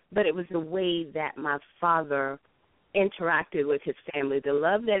power, but it was the way that my father interacted with his family, the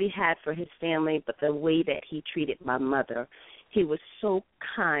love that he had for his family, but the way that he treated my mother. He was so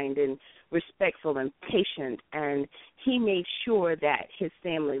kind and respectful and patient, and he made sure that his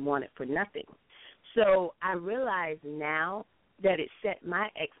family wanted for nothing. So I realize now that it set my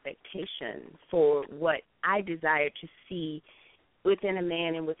expectation for what I desire to see within a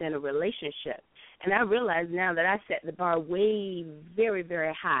man and within a relationship. And I realize now that I set the bar way, very,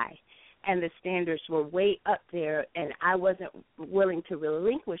 very high, and the standards were way up there, and I wasn't willing to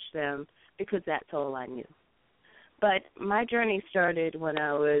relinquish them because that's all I knew. But my journey started when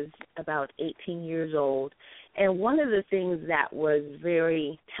I was about 18 years old, and one of the things that was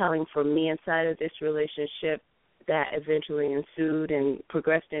very telling for me inside of this relationship that eventually ensued and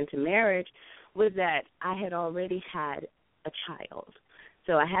progressed into marriage was that I had already had a child.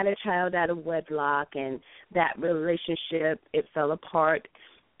 So I had a child out of wedlock, and that relationship, it fell apart,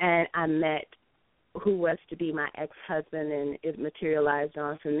 and I met who was to be my ex-husband, and it materialized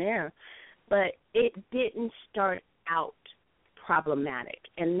on from there. But it didn't start out problematic,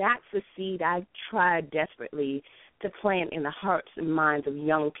 and that's the seed I tried desperately to plant in the hearts and minds of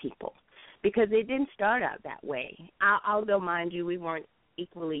young people, because it didn't start out that way. Although, mind you, we weren't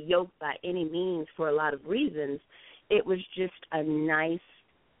equally yoked by any means for a lot of reasons. It was just a nice,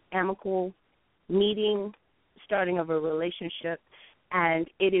 amicable meeting, starting of a relationship, and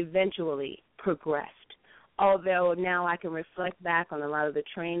it eventually progressed. Although now I can reflect back on a lot of the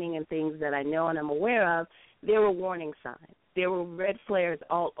training and things that I know and I'm aware of, there were warning signs. There were red flares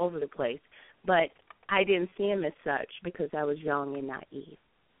all over the place, but I didn't see them as such because I was young and naive.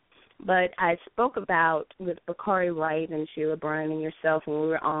 But I spoke about with Bakari Wright and Sheila Bryan and yourself when we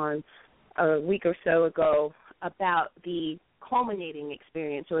were on a week or so ago about the culminating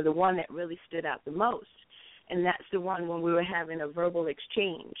experience, or the one that really stood out the most. And that's the one when we were having a verbal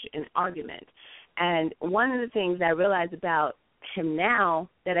exchange, an argument. And one of the things I realized about him now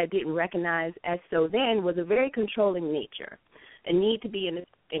that I didn't recognize as so then was a very controlling nature, a need to be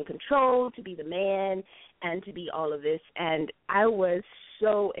in control, to be the man, and to be all of this. And I was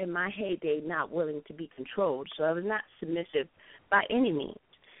so, in my heyday, not willing to be controlled. So I was not submissive by any means.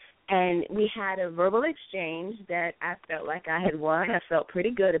 And we had a verbal exchange that I felt like I had won. I felt pretty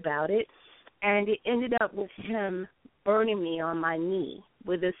good about it. And it ended up with him burning me on my knee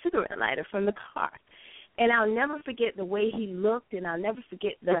with a cigarette lighter from the car. And I'll never forget the way he looked, and I'll never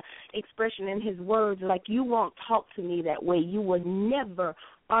forget the expression in his words, like, you won't talk to me that way. You will never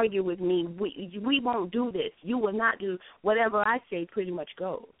argue with me. We won't do this. You will not do whatever I say pretty much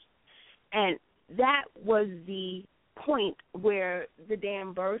goes. And that was the point where the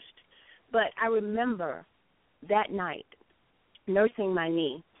dam burst. But I remember that night nursing my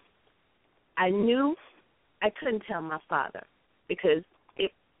knee. I knew I couldn't tell my father because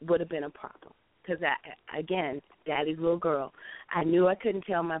it would have been a problem. because, again, daddy's little girl. I knew I couldn't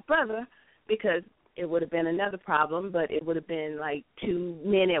tell my brother because it would have been another problem, but it would have been like two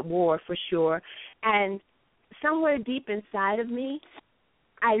men at war for sure. And somewhere deep inside of me,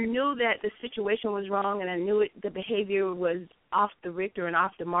 I knew that the situation was wrong, and I knew the behavior was off the Richter and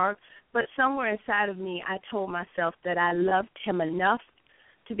off the mark. But somewhere inside of me, I told myself that I loved him enough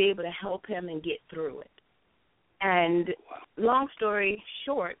to be able to help him and get through it. And long story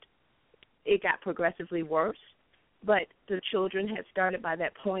short, it got progressively worse. But the children had started by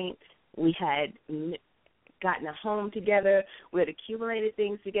that point. We had gotten a home together. We had accumulated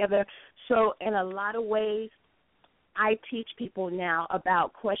things together. So in a lot of ways, I teach people now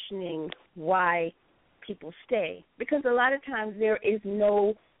about questioning why people stay, because a lot of times there is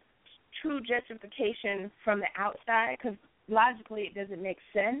no true justification from the outside, because logically it doesn't make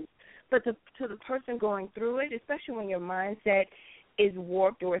sense, but to the person going through it, especially when your mindset is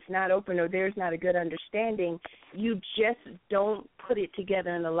warped or it's not open or there's not a good understanding, you just don't put it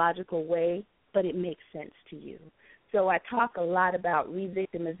together in a logical way, but it makes sense to you. So I talk a lot about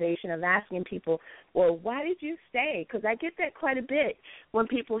re-victimization, of asking people, well, why did you stay? Because I get that quite a bit when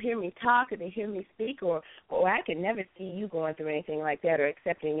people hear me talk or they hear me speak, or I could never see you going through anything like that or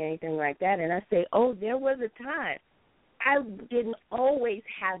accepting anything like that. And I say, oh, there was a time. I didn't always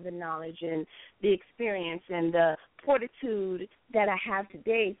have the knowledge and the experience and the fortitude that I have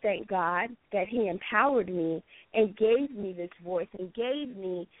today. Thank God that he empowered me and gave me this voice and gave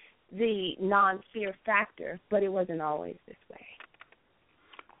me the non-fear factor, but it wasn't always this way.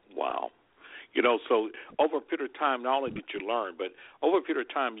 Wow. You know, so over a period of time, not only did you learn, but over a period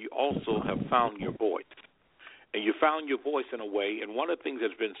of time, you also have found your voice. And you found your voice in a way, and one of the things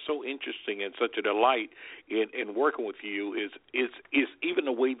that's been so interesting and such a delight in working with you is even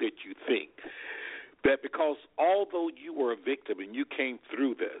the way that you think. That because although you were a victim and you came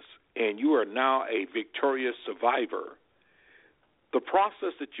through this, and you are now a victorious survivor, the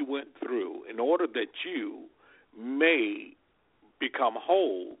process that you went through in order that you may become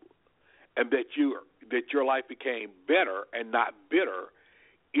whole and that your life became better and not bitter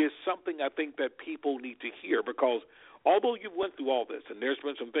is something I think that people need to hear, because although you went through all this, and there's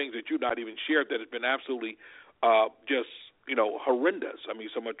been some things that you've not even shared that have been absolutely just, horrendous. I mean,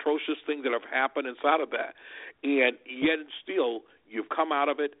 some atrocious things that have happened inside of that, and yet still you've come out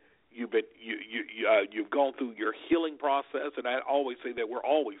of it. You've gone through your healing process, and I always say that we're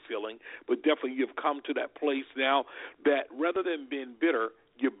always healing, but definitely you've come to that place now that rather than being bitter,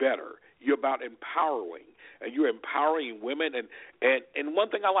 you're better. You're about empowering, and you're empowering women. And one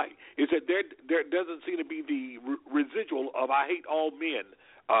thing I like is that there doesn't seem to be the residual of "I hate all men"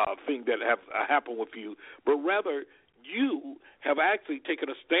 thing that have happened with you, but rather you have actually taken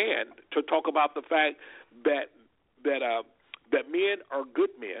a stand to talk about the fact that men are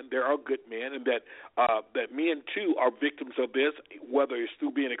good men. There are good men, and that men too are victims of this, whether it's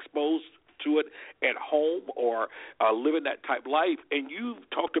through being exposed to it at home or living that type of life. And you've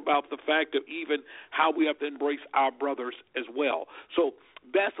talked about the fact of even how we have to embrace our brothers as well. So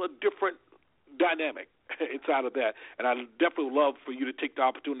that's a different dynamic inside of that. And I'd definitely love for you to take the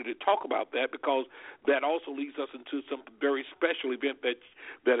opportunity to talk about that, because that also leads us into some very special event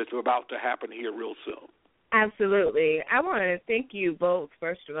that is about to happen here real soon. Absolutely. I want to thank you both,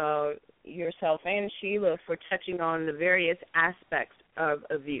 first of all, yourself and Sheila, for touching on the various aspects of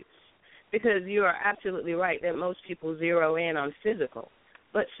abuse, because you are absolutely right that most people zero in on physical.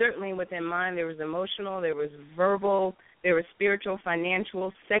 But certainly within mine, there was emotional, there was verbal, there was spiritual,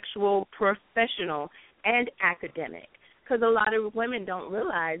 financial, sexual, professional, and academic. Because a lot of women don't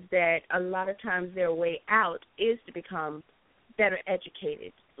realize that a lot of times their way out is to become better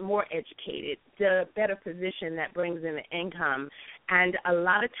educated, more educated, the better position that brings in the income. And a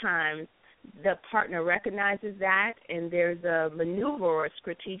lot of times the partner recognizes that, and there's a maneuver or a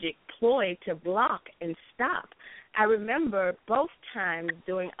strategic ploy to block and stop. I remember both times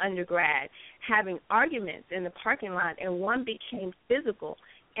during undergrad having arguments in the parking lot, and one became physical.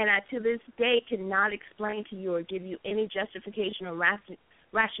 And I, to this day, cannot explain to you or give you any justification or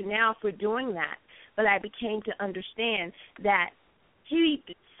rationale for doing that. But I became to understand that he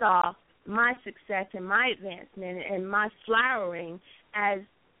saw my success and my advancement and my flowering as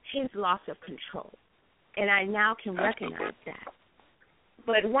his loss of control. And I now can recognize that.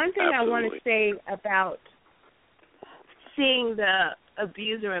 But one thing I want to say about seeing the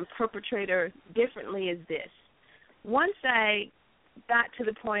abuser and perpetrator differently is this. Once I got to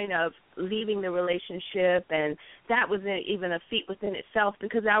the point of leaving the relationship, and that was even a feat within itself,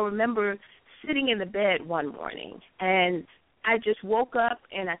 because I remember sitting in the bed one morning, and I just woke up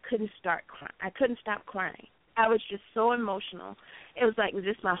and I couldn't stop crying. I was just so emotional. It was like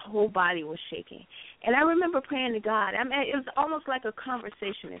just my whole body was shaking. And I remember praying to God. I mean, it was almost like a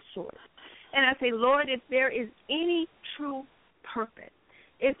conversation of sorts. And I say, Lord, if there is any true purpose,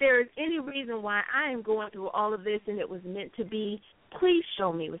 if there is any reason why I am going through all of this and it was meant to be, please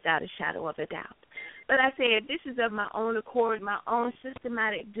show me without a shadow of a doubt. But I say, if this is of my own accord, my own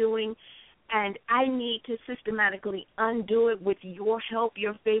systematic doing, and I need to systematically undo it with your help,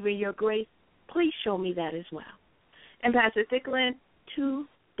 your favor, your grace, please show me that as well. And Pastor Thicklin, 2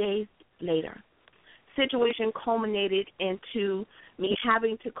 days later, situation culminated into me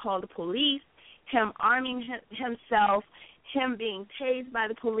having to call the police, him arming himself, him being tased by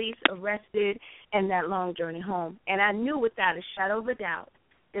the police, arrested, and that long journey home. And I knew without a shadow of a doubt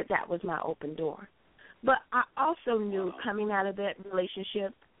that that was my open door. But I also knew coming out of that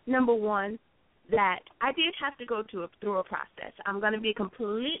relationship, number one, that I did have to go through a process. I'm going to be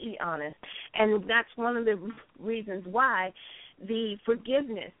completely honest, and that's one of the reasons why the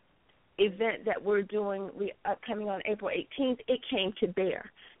forgiveness event that we're doing coming on April 18th, it came to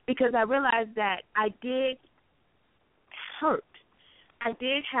bear, because I realized that I did hurt. I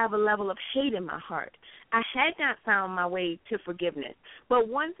did have a level of hate in my heart. I had not found my way to forgiveness. But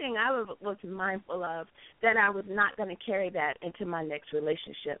one thing I was mindful of, that I was not going to carry that into my next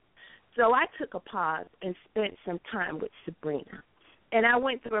relationship. So I took a pause and spent some time with Sabrina. And I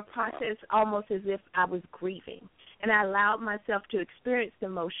went through a process almost as if I was grieving. And I allowed myself to experience the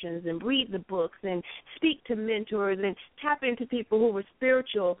emotions and read the books and speak to mentors and tap into people who were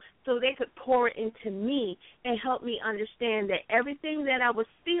spiritual so they could pour into me and help me understand that everything that I was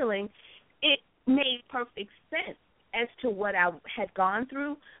feeling, it made perfect sense as to what I had gone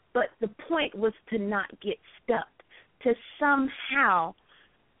through. But the point was to not get stuck, to somehow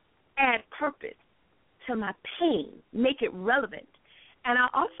add purpose to my pain, make it relevant. And I'll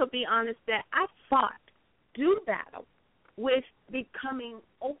also be honest that I fought due battle with becoming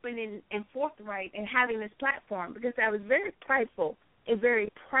open and forthright and having this platform, because I was very prideful and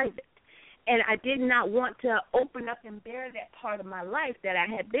very private. And I did not want to open up and bear that part of my life, that I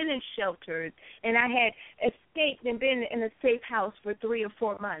had been in shelters and I had escaped and been in a safe house for 3 or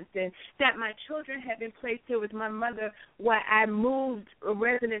 4 months, and that my children had been placed here with my mother while I moved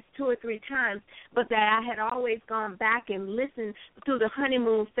residence 2 or 3 times, but that I had always gone back and listened through the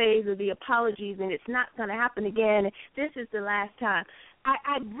honeymoon phase of the apologies, and it's not going to happen again. This is the last time.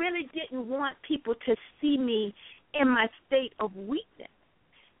 I really didn't want people to see me in my state of weakness.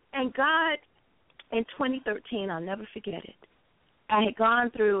 And God, in 2013, I'll never forget it, I had gone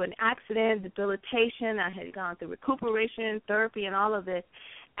through an accident, debilitation, I had gone through recuperation, therapy, and all of this,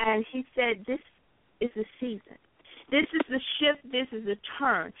 and he said, this is the season. This is the shift. This is the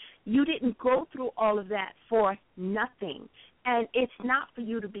turn. You didn't go through all of that for nothing, and it's not for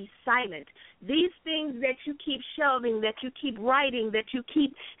you to be silent. These things that you keep shelving, that you keep writing, that you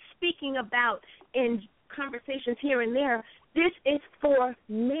keep speaking about in conversations here and there, this is for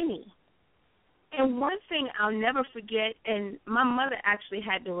many. And one thing I'll never forget, and my mother actually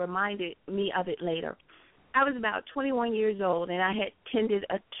had to remind me of it later. I was about 21 years old, and I had attended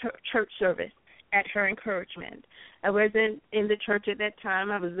a church service at her encouragement. I wasn't in the church at that time.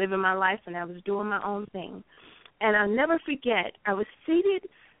 I was living my life, and I was doing my own thing. And I'll never forget, I was seated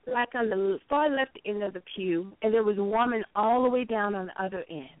like on the far left end of the pew, and there was a woman all the way down on the other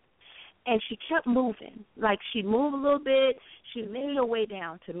end. And she kept moving. Like, she'd move a little bit. She made her way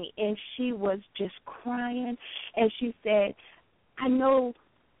down to me, and she was just crying. And she said, I know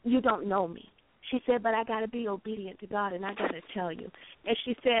you don't know me. She said, but I got to be obedient to God, and I got to tell you. And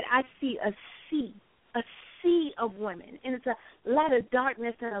she said, I see a sea of women, and it's a lot of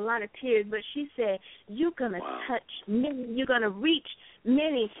darkness and a lot of tears. But she said, you're going to touch many. You're going to reach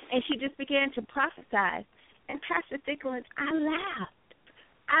many. And she just began to prophesy. And Pastor Thicklin, I laughed.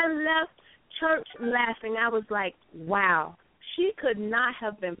 I left church laughing. I was like, wow, she could not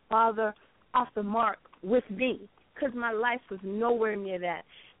have been farther off the mark with me, because my life was nowhere near that.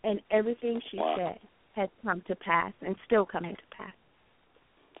 And everything she said had come to pass and still coming to pass.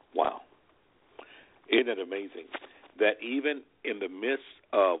 Wow. Isn't it amazing that even in the midst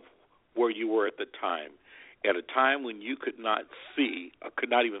of where you were at the time, at a time when you could not see or could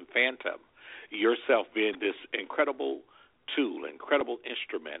not even phantom yourself being this incredible tool, incredible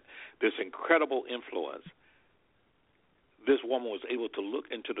instrument, this incredible influence, this woman was able to look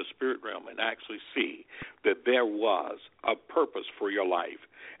into the spirit realm and actually see that there was a purpose for your life,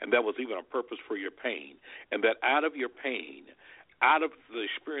 and there was even a purpose for your pain, and that out of your pain, out of the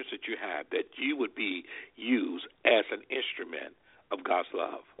experience that you had, that you would be used as an instrument of God's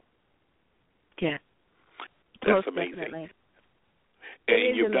love. Yeah. That's amazing. Definitely.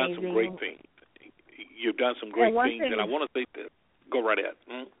 And you've done some great things. You've done some great things, and I want to say that. Go right ahead.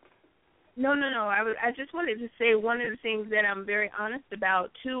 No. I just wanted to say one of the things that I'm very honest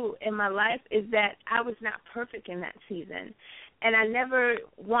about, too, in my life is that I was not perfect in that season. And I never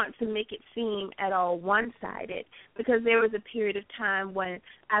want to make it seem at all one-sided, because there was a period of time when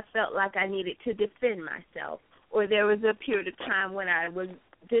I felt like I needed to defend myself, or there was a period of time when I was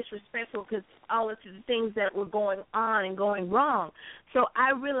disrespectful because all of the things that were going on and going wrong. So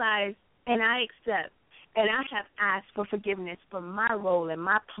I realized, and I accept, and I have asked for forgiveness for my role and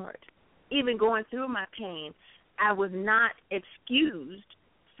my part. Even going through my pain, I was not excused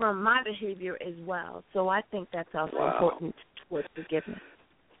from my behavior as well. So I think that's also important towards forgiveness.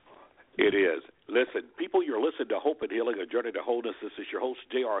 It is. Listen, people, you're listening to Hope and Healing, A Journey to Wholeness. This is your host,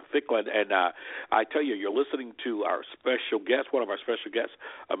 J.R. Thicklin, and I tell you, you're listening to our special guest, one of our special guests,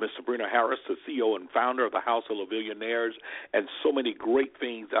 Ms. Sabrina Harris, the CEO and founder of the House of Lavillionaires, and so many great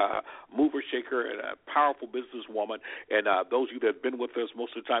things, mover, shaker, and a powerful businesswoman. And those of you that have been with us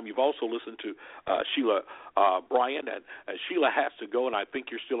most of the time, you've also listened to Sheila Bryan, and Sheila has to go, and I think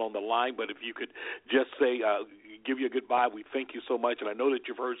you're still on the line, but if you could just say, give you a goodbye, we thank you so much, and I know that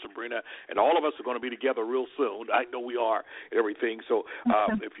you've heard Sabrina, and all of us are going to be together real soon. I know we are, and everything. So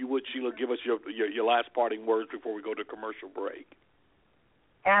if you would, Sheila, give us your last parting words before we go to commercial break.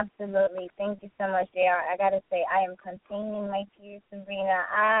 Absolutely. Thank you so much, JR. I got to say, I am containing my tears, Sabrina.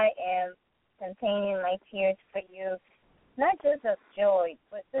 I am containing my tears for you, not just of joy,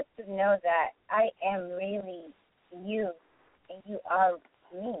 but just to know that I am really you, and you are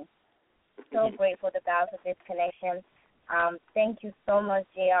me. So grateful about this connection. Thank you so much,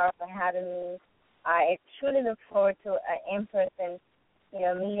 JR, for having me. I truly look forward to an in-person,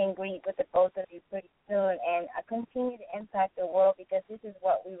 meet and greet with the both of you pretty soon, and I continue to impact the world, because this is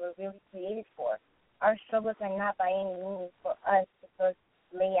what we were really created for. Our struggles are not by any means for us to first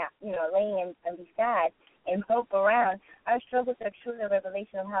lay and be sad and mope around. Our struggles are truly a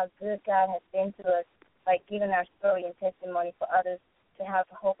revelation of how good God has been to us, by giving our story and testimony for others to have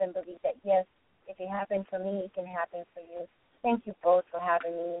hope and believe that, yes, if it happened for me, it can happen for you. Thank you both for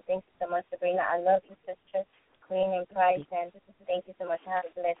having me. Thank you so much, Sabrina. I love you, sister, Queen and Price, and thank you so much. Have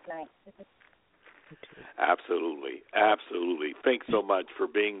a blessed night. Absolutely. Thanks so much for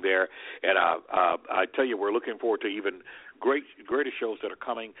being there. And I tell you, we're looking forward to even greater shows that are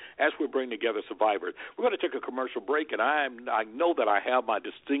coming as we bring together survivors. We're going to take a commercial break, and I know that I have my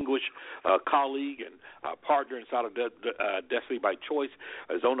distinguished colleague and partner inside of Destiny by Choice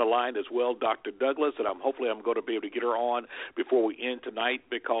is on the line as well, Dr. Douglas, and hopefully I'm going to be able to get her on before we end tonight,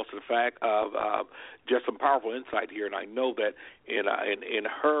 because of the fact of just some powerful insight here. And I know that in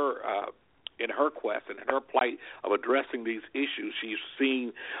her quest and in her plight of addressing these issues, she's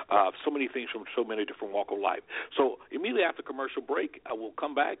seen so many things from so many different walks of life. So immediately after commercial break, we'll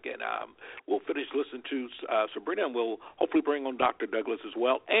come back and we'll finish listening to Sabrina, and we'll hopefully bring on Dr. Douglas as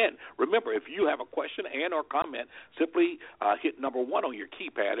well. And remember, if you have a question and or comment, simply hit number 1 on your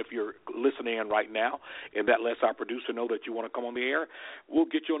keypad if you're listening in right now, and that lets our producer know that you want to come on the air. We'll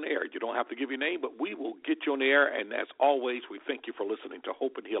get you on the air. You don't have to give your name, but we will get you on the air. And as always, we thank you for listening to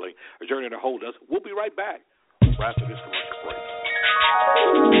Hope and Healing, A Journey to Wholeness. We'll be right back after this commercial break.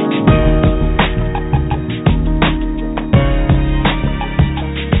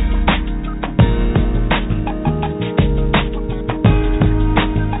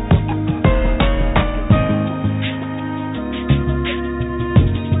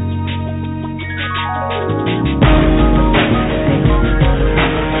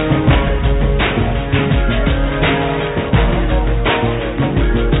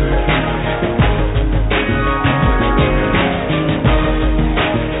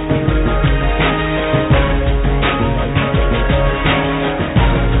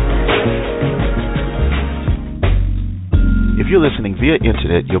 If you're listening via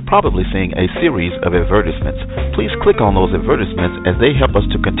internet, you're probably seeing a series of advertisements. Please click on those advertisements, as they help us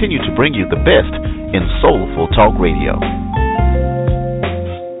to continue to bring you the best in soulful talk radio.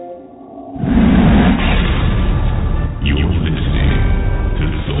 You're listening to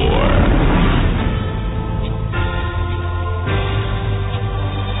SOAR.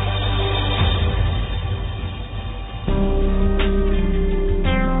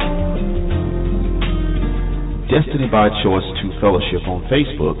 Destiny by Choice 2 Fellowship on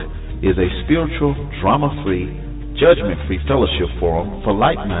Facebook is a spiritual, drama-free, judgment-free fellowship forum for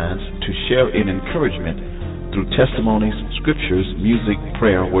like minds to share in encouragement through testimonies, scriptures, music,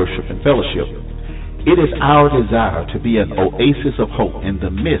 prayer, worship, and fellowship. It is our desire to be an oasis of hope in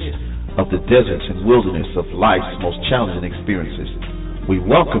the midst of the deserts and wilderness of life's most challenging experiences. We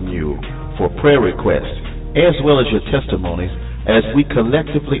welcome you for prayer requests as well as your testimonies as we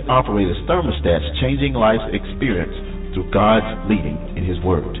collectively operate as thermostats, changing life's experience through God's leading in His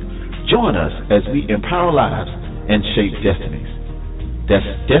Word. Join us as we empower lives and shape destinies. That's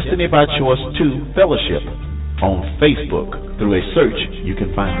Destiny by Choice 2 Fellowship on Facebook. Through a search, you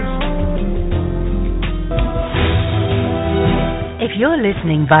can find us. If you're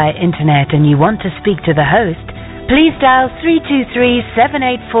listening via internet and you want to speak to the host, please dial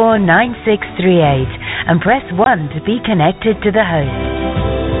 323-784-9638 and press 1 to be connected to the host.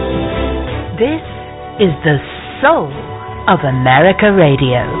 This is the Soul of America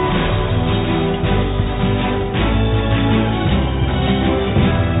Radio.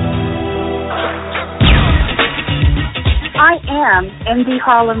 I am MD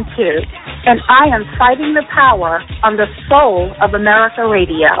Harlem 2, and I am fighting the power on the Soul of America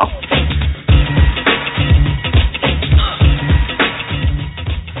Radio.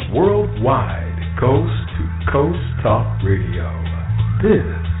 Worldwide, coast to coast talk radio. This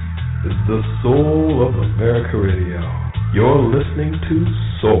is the Soul of America Radio. You're listening to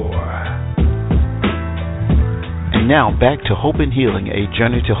SOAR. And now back to Hope and Healing, a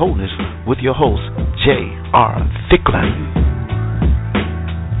journey to wholeness with your host, J.R. Thicklin.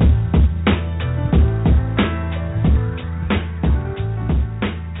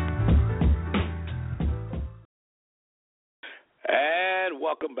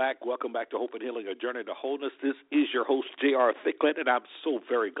 Welcome back to Hope and Healing, a journey to wholeness. This is your host, J.R. Thicklin, and I'm so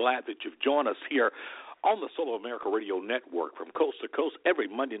very glad that you've joined us here on the Soul of America Radio Network from coast to coast. Every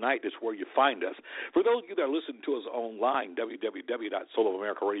Monday night is where you find us. For those of you that are listening to us online,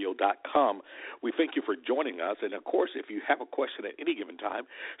 www.soulofamerica.radio.com, we thank you for joining us. And, of course, if you have a question at any given time,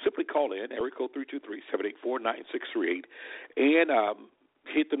 simply call in, area code 323-784-9638, and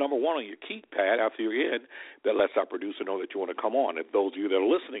hit the number 1 on your keypad after you're in. That lets our producer know that you want to come on. If those of you that are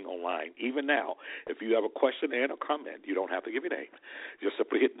listening online, even now, if you have a question and a comment, you don't have to give your name. Just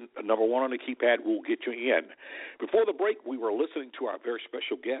simply hit number 1 on the keypad. We'll get you in. Before the break, we were listening to our very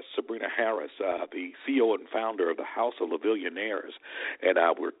special guest, Sabrina Harris, the CEO and founder of the House of La Billionaires. And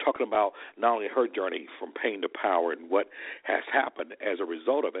we're talking about not only her journey from pain to power and what has happened as a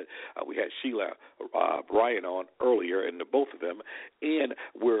result of it. We had Sheila Bryan on earlier, and both of them. And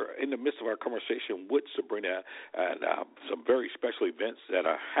we're in the midst of our conversation with Sabrina and some very special events that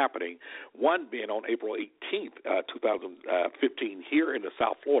are happening, one being on April 18th, 2015, here in the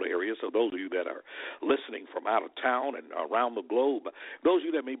South Florida area. So those of you that are listening from out of town and around the globe, those of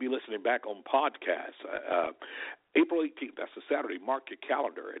you that may be listening back on podcasts, April 18th, that's a Saturday, mark your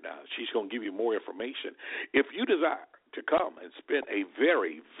calendar, and she's going to give you more information. If you desire to come and spend a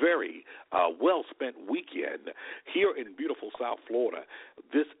very, very well-spent weekend here in beautiful South Florida,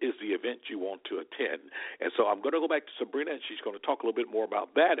 this is the event you want to attend. And so I'm going to go back to Sabrina, and she's going to talk a little bit more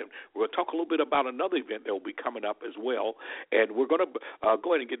about that. And we're going to talk a little bit about another event that will be coming up as well. And we're going to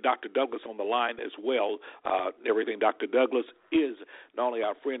go ahead and get Dr. Douglas on the line as well. Everything Dr. Douglas is not only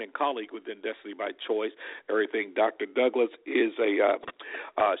our friend and colleague within Destiny by Choice. Everything Dr. Douglas is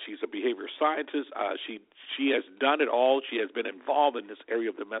she's a behavior scientist. She has done it all. She has been involved in this area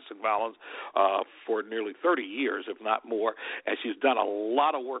of domestic violence for nearly 30 years, if not more, and she's done a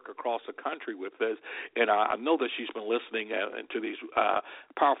lot of work across the country with this. And I know that she's been listening to these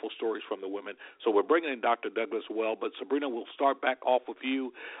powerful stories from the women. So we're bringing in Dr. Douglas as well. But Sabrina, we'll start back off with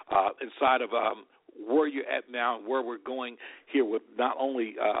you inside of where you're at now and where we're going here with not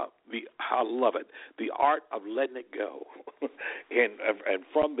only I love it, the art of letting it go, and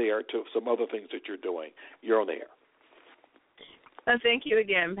from there to some other things that you're doing. You're on the air. Thank you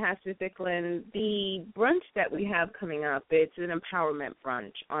again, Pastor Thicklin. The brunch that we have coming up, it's an empowerment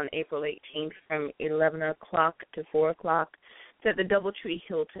brunch on April 18th from 11 o'clock to 4 o'clock. It's at the Doubletree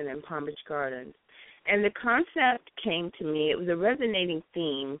Hilton in Palm Beach Gardens. And the concept came to me. It was a resonating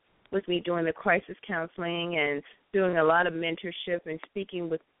theme with me doing the crisis counseling and doing a lot of mentorship and speaking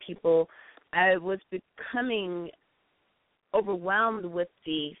with people. I was becoming overwhelmed with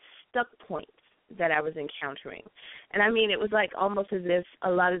the stuck points that I was encountering. And I mean, it was like almost as if a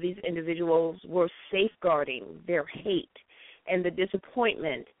lot of these individuals were safeguarding their hate and the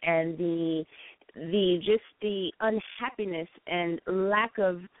disappointment and the unhappiness and lack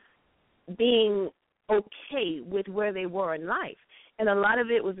of being okay with where they were in life. And a lot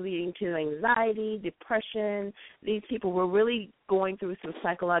of it was leading to anxiety, depression. These people were really going through some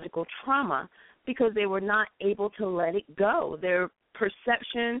psychological trauma because they were not able to let it go. Their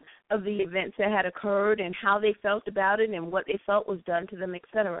perception of the events that had occurred and how they felt about it and what they felt was done to them,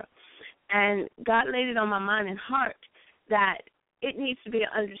 etc. And God laid it on my mind and heart that it needs to be an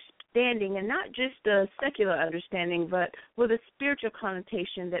understanding, and not just a secular understanding, but with a spiritual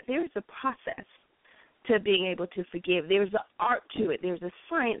connotation, that there is a process to being able to forgive. There's an art to it. There's a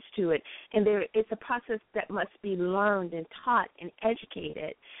science to it. And it's a process that must be learned and taught and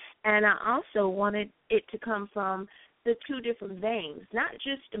educated. And I also wanted it to come from the two different veins, not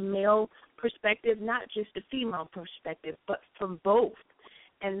just a male perspective, not just a female perspective, but from both.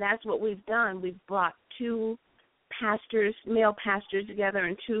 And that's what we've done. We've brought two pastors, male pastors together,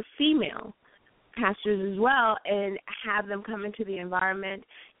 and two female pastors as well, and have them come into the environment,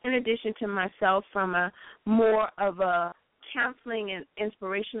 in addition to myself, from a more of a counseling and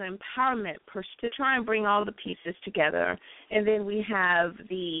inspirational empowerment to try and bring all the pieces together. And then we have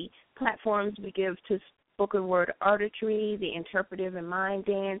the platforms we give to spoken word artistry, the interpretive and mind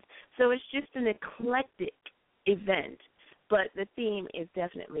dance. So it's just an eclectic event, but the theme is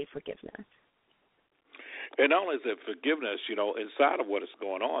definitely forgiveness. And not only is it forgiveness, inside of what is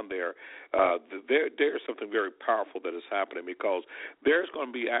going on there's something very powerful that is happening, because there's going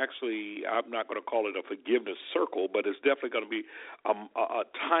to be actually, I'm not going to call it a forgiveness circle, but it's definitely going to be a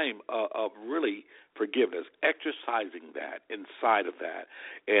time of really forgiveness, exercising that inside of that.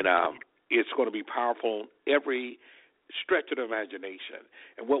 And it's going to be powerful on every stretch of the imagination.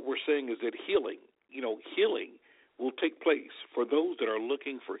 And what we're seeing is that healing will take place for those that are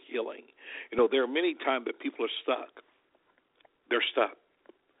looking for healing. There are many times that people are stuck. They're stuck.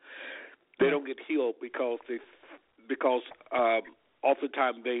 They don't get healed because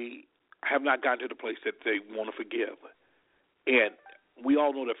oftentimes they have not gotten to the place that they want to forgive. And we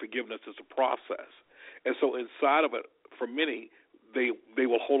all know that forgiveness is a process. And so inside of it, for many, they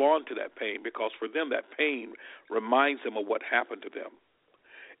will hold on to that pain, because for them that pain reminds them of what happened to them.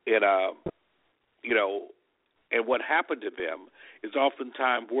 And, and what happened to them is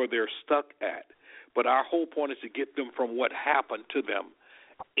oftentimes where they're stuck at. But our whole point is to get them from what happened to them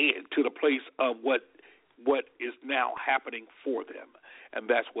to the place of what is now happening for them. And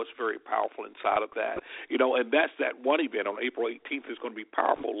that's what's very powerful inside of that. And that's that one event on April 18th is going to be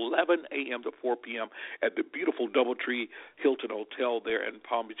powerful, 11 a.m. to 4 p.m. at the beautiful Doubletree Hilton Hotel there in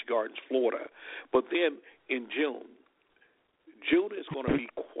Palm Beach Gardens, Florida. But then in June is going to be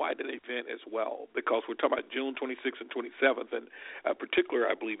quite an event as well, because we're talking about June 26th and 27th, and particular,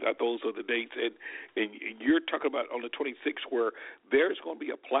 I believe that those are the dates. And you're talking about on the 26th, where there's going to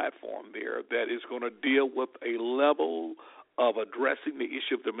be a platform there that is going to deal with a level of addressing the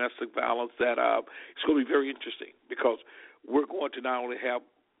issue of domestic violence that it's going to be very interesting, because we're going to not only have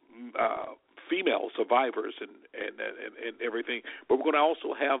female survivors and everything, but we're going to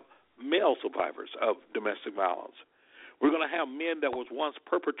also have male survivors of domestic violence. We're going to have men that was once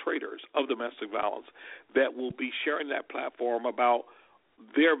perpetrators of domestic violence that will be sharing that platform about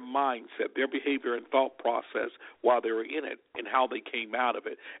their mindset, their behavior and thought process while they were in it, and how they came out of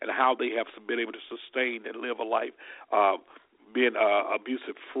it, and how they have been able to sustain and live a life being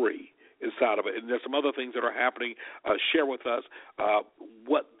abusive-free inside of it. And there's some other things that are happening. Share with us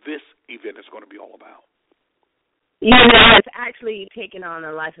what this event is going to be all about. It's actually taken on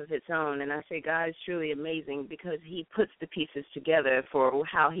a life of its own, and I say God is truly amazing, because he puts the pieces together for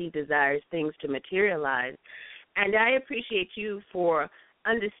how he desires things to materialize. And I appreciate you for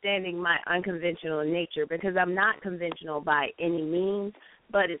understanding my unconventional nature, because I'm not conventional by any means,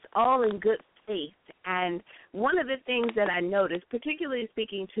 but it's all in good faith. And one of the things that I noticed, particularly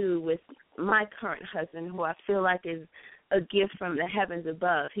speaking to with my current husband, who I feel like is a gift from the heavens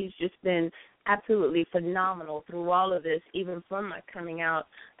above, he's just been absolutely phenomenal through all of this, even from my coming out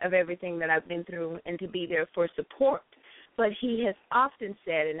of everything that I've been through, and to be there for support. But he has often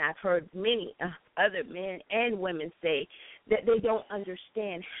said, and I've heard many other men and women say, that they don't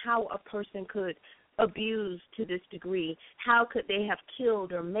understand how a person could abuse to this degree. How could they have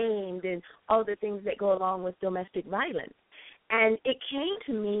killed or maimed, and all the things that go along with domestic violence? And it came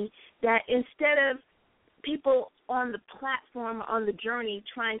to me that instead of people on the platform, on the journey,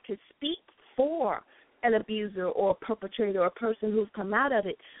 trying to speak for an abuser or a perpetrator or a person who's come out of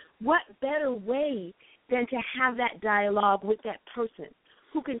it, what better way than to have that dialogue with that person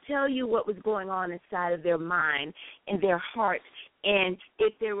who can tell you what was going on inside of their mind and their heart, and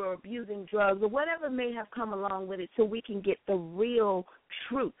if they were abusing drugs or whatever may have come along with it, so we can get the real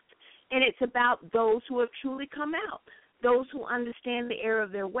truth. And it's about those who have truly come out, those who understand the error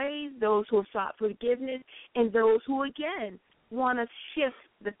of their ways, those who have sought forgiveness, and those who, again, want to shift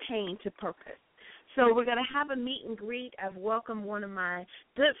the pain to purpose. So we're going to have a meet and greet. I've welcomed one of my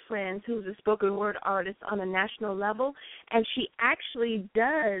good friends who's a spoken word artist on a national level, and she actually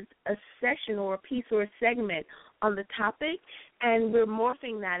does a session or a piece or a segment on the topic, and we're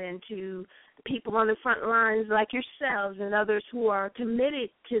morphing that into people on the front lines like yourselves and others who are committed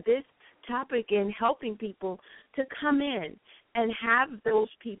to this topic and helping people to come in and have those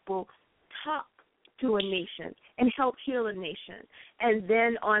people talk to a nation and help heal a nation. And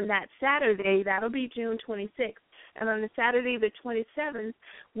then on that Saturday, that'll be June 26th, and on the Saturday the 27th,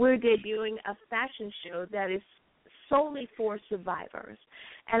 we're debuting a fashion show that is solely for survivors.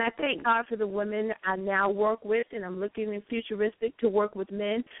 And I thank God for the women I now work with, and I'm looking in futuristic to work with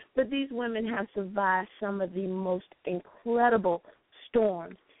men, but these women have survived some of the most incredible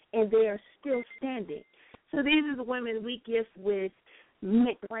storms, and they are still standing. So these are the women we gift with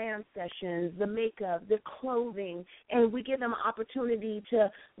glam sessions, the makeup, the clothing, and we give them an opportunity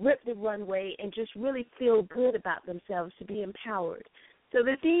to rip the runway and just really feel good about themselves, to be empowered. So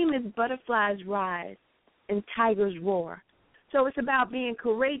the theme is Butterflies Rise and Tigers Roar. So it's about being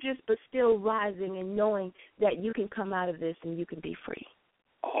courageous but still rising and knowing that you can come out of this and you can be free.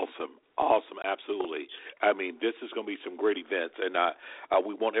 Awesome, absolutely. I mean, this is going to be some great events, and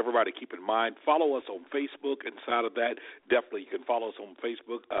we want everybody to keep in mind, follow us on Facebook. Inside of that, definitely you can follow us on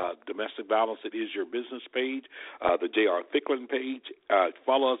Facebook, Domestic Violence, It Is Your Business page, the J.R. Thicklin page.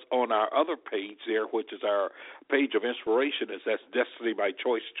 Follow us on our other page there, which is our page of inspiration. That's Destiny by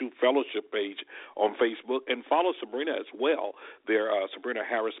Choice 2 Fellowship page on Facebook. And follow Sabrina as well, their Sabrina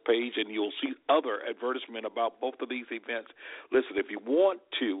Harris page, and you'll see other advertisement about both of these events. Listen, if you want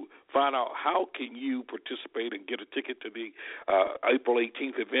to find out how can you participate and get a ticket to the April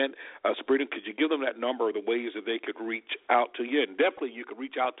 18th event, Sabrina, could you give them that number or the ways that they could reach out to you? And definitely you can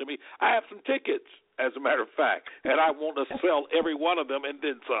reach out to me. I have some tickets, as a matter of fact, and I want to sell every one of them and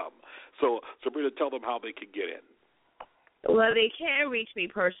then some. So, Sabrina, tell them how they can get in. Well, they can reach me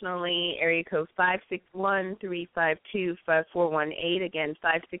personally, area code 561-352-5418. Again,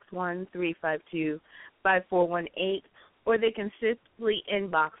 561-352-5418. Or they can simply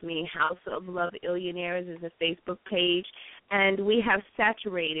inbox me. House of Love Illionaires is a Facebook page, and we have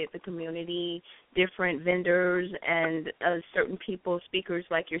saturated the community, different vendors and certain people, speakers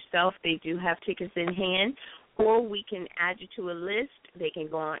like yourself. They do have tickets in hand, or we can add you to a list. They can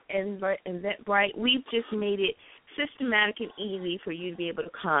go on Eventbrite. We've just made it systematic and easy for you to be able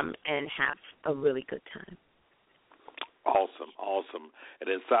to come and have a really good time. Awesome. And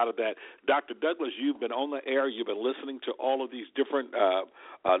inside of that, Dr. Douglas, you've been on the air. You've been listening to all of these different,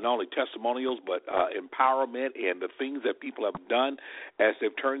 not only testimonials, but empowerment and the things that people have done as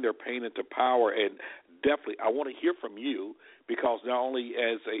they've turned their pain into power. And definitely, I want to hear from you, because not only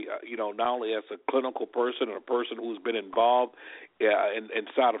as a clinical person and a person who's been involved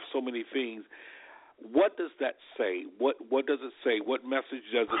inside of so many things, what does that say? What does it say? What message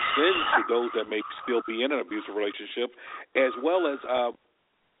does it send to those that may still be in an abusive relationship, as well as,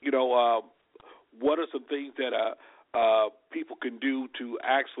 what are some things that people can do to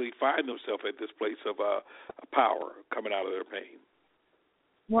actually find themselves at this place of power coming out of their pain?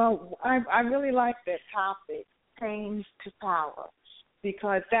 Well, I really like that topic, pain to power,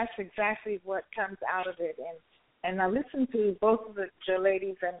 because that's exactly what comes out of it. And I listened to both of your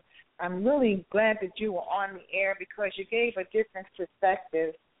ladies, and I'm really glad that you were on the air, because you gave a different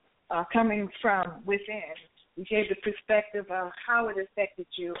perspective coming from within. You gave the perspective of how it affected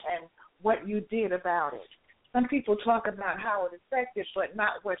you and what you did about it. Some people talk about how it affected, but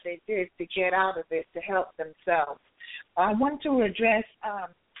not what they did to get out of it, to help themselves. I want to address,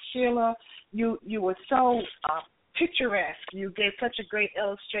 Sheila, you were so picturesque. You gave such a great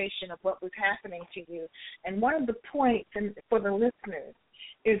illustration of what was happening to you. And one of the points for the listeners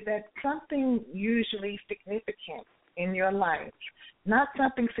is that something usually significant in your life, not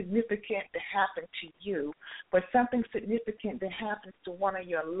something significant that happened to you, but something significant that happens to one of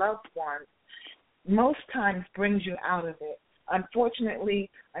your loved ones, most times brings you out of it. Unfortunately,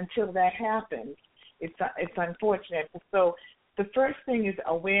 until that happens, it's unfortunate. So the first thing is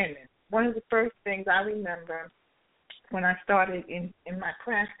awareness. One of the first things I remember when I started in my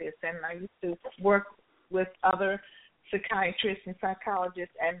practice, and I used to work with other psychiatrists and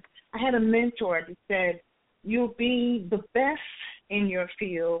psychologists, and I had a mentor that said, you'll be the best in your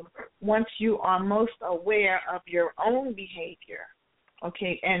field once you are most aware of your own behavior,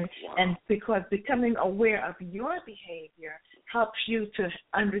 okay? And because becoming aware of your behavior helps you to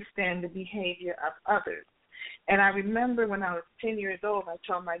understand the behavior of others. And I remember when I was 10 years old, I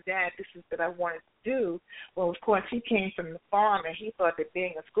told my dad this is what I wanted to do. Well, of course, he came from the farm, and he thought that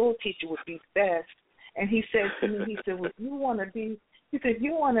being a school teacher would be the best. And he said to me, he said, well, you want to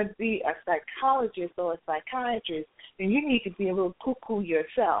be a psychologist or a psychiatrist, then you need to be a little cuckoo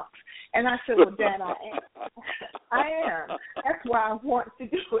yourself. And I said, well, Dad, I am. I am. That's why I want to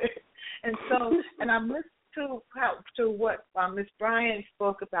do it. And so, and I'm listening to what Ms. Bryan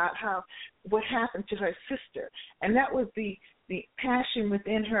spoke about, what happened to her sister. And that was the passion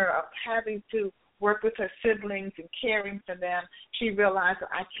within her of having to work with her siblings and caring for them, she realized that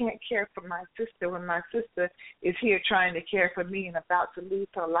I can't care for my sister when my sister is here trying to care for me and about to lose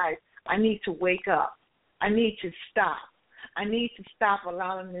her life. I need to wake up. I need to stop. I need to stop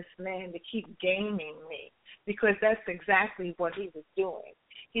allowing this man to keep gaming me, because that's exactly what he was doing.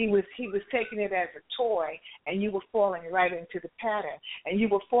 He was taking it as a toy, and you were falling right into the pattern. And you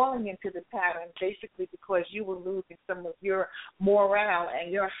were falling into the pattern basically because you were losing some of your morale and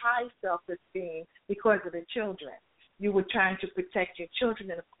your high self-esteem because of the children. You were trying to protect your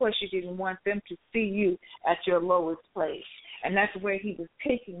children, and of course you didn't want them to see you at your lowest place. And that's where he was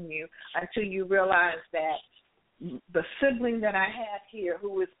taking you until you realized that the sibling that I have here,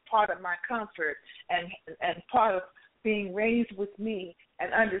 who is part of my comfort and part of being raised with me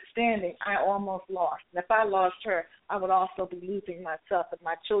and understanding, I almost lost. And if I lost her, I would also be losing myself, and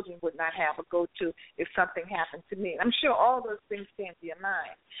my children would not have a go-to if something happened to me. And I'm sure all those things came to your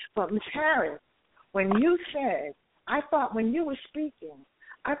mind. But, Ms. Harris, when you said, I thought when you were speaking,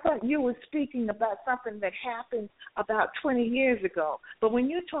 I thought you were speaking about something that happened about 20 years ago. But when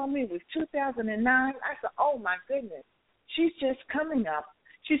you told me it was 2009, I said, oh, my goodness, she's just coming up.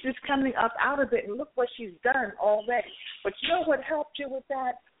 She's just coming up out of it, and look what she's done already. But you know what helped you with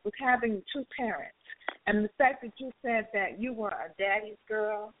that? Was having two parents. And the fact that you said that you were a daddy's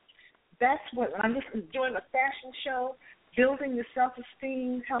girl, that's what, when I'm just doing a fashion show, building your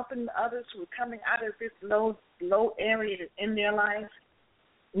self-esteem, helping others who are coming out of this low area in their life,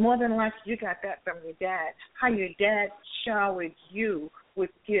 more than likely you got that from your dad, how your dad showered you with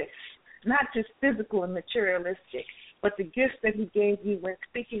gifts, not just physical and materialistic, but the gifts that he gave you when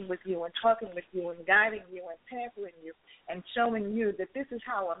speaking with you and talking with you and guiding you and pampering you and showing you that this is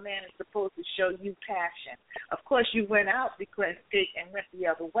how a man is supposed to show you passion. Of course, you went out because and went the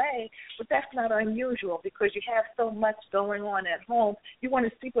other way, but that's not unusual because you have so much going on at home. You want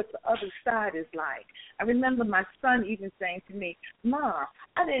to see what the other side is like. I remember my son even saying to me, Mom,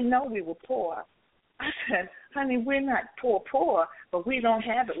 I didn't know we were poor. I said, honey, we're not poor, but we don't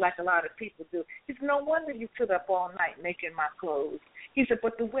have it like a lot of people do. He said, no wonder you sit up all night making my clothes. He said,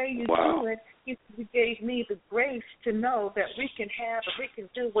 but the way you do it, you gave me the grace to know that we can have, or we can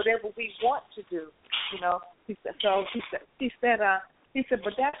do whatever we want to do. You know, he said,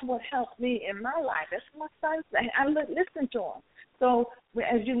 but that's what helped me in my life. That's what my son said. I listened to him. So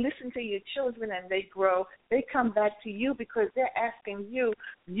as you listen to your children and they grow, they come back to you because they're asking you.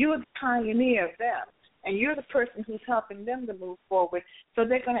 You're the pioneer of them, and you're the person who's helping them to move forward. So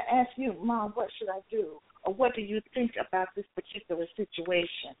they're going to ask you, Mom, what should I do? Or what do you think about this particular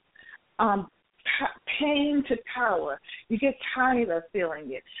situation? Pain to power. You get tired of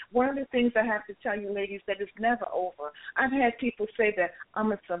feeling it. One of the things I have to tell you, ladies, that it's never over. I've had people say that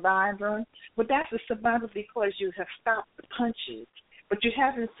I'm a survivor, but that's a survivor because you have stopped the punches, but you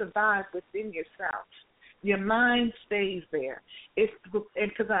haven't survived within yourself. Your mind stays there. It's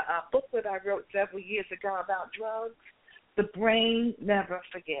because a booklet I wrote several years ago about drugs, the brain never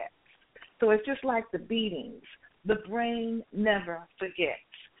forgets. So it's just like the beatings. The brain never forgets.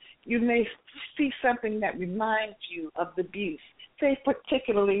 You may see something that reminds you of the abuse. Say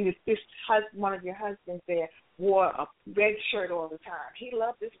particularly if this one of your husbands there wore a red shirt all the time. He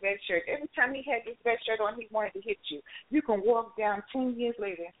loved this red shirt. Every time he had this red shirt on, he wanted to hit you. You can walk down 10 years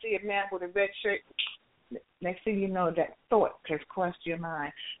later and see a man with a red shirt. Next thing you know, that thought has crossed your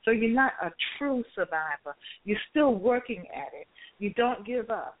mind. So you're not a true survivor. You're still working at it. You don't give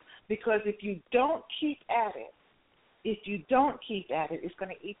up. Because if you don't keep at it, it's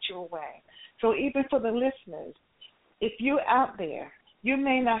going to eat you away. So even for the listeners, if you're out there, you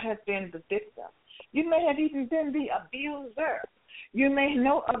may not have been the victim. You may have even been the abuser. You may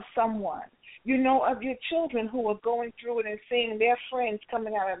know of someone. You know of your children who are going through it and seeing their friends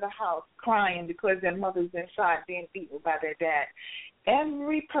coming out of the house crying because their mother's inside being beaten by their dad.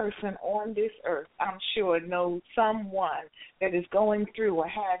 Every person on this earth, I'm sure, knows someone that is going through or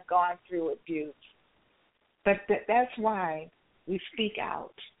has gone through abuse. But that's why we speak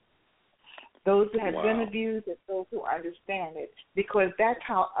out. Those who have been abused and those who understand it, because that's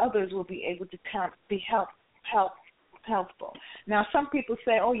how others will be able to be helpful. Now, some people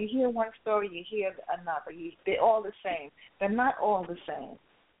say, oh, you hear one story, you hear another. They're all the same. They're not all the same.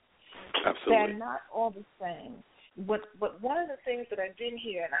 Absolutely. They're not all the same. But one of the things that I didn't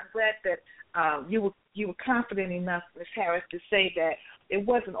hear, and I'm glad that you were confident enough, Ms. Harris, to say that it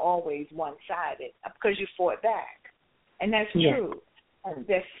wasn't always one-sided because you fought back, and that's true. And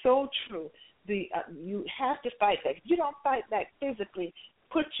that's so true. You have to fight back. If you don't fight back physically,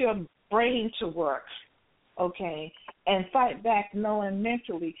 put your brain to work, okay, and fight back knowing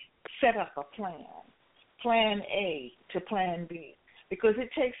mentally, set up a plan. Plan A to plan B. because it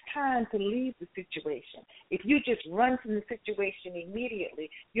takes time to leave the situation. If you just run from the situation immediately,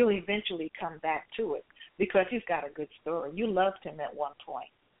 you'll eventually come back to it because he's got a good story. You loved him at one point.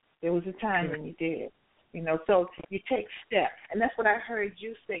 There was a time when you did. So you take steps. And that's what I heard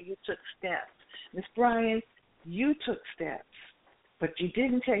you say, you took steps. Ms. Bryan, you took steps, but you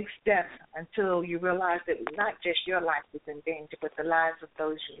didn't take steps until you realized that not just your life was in danger, but the lives of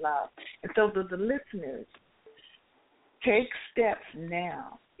those you love. And so the listeners, take steps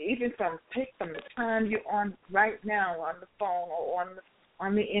now, even from the time you're on right now on the phone or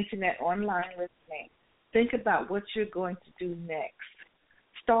on the internet, online listening. Think about what you're going to do next.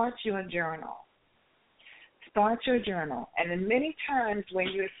 Start your journal. And then many times when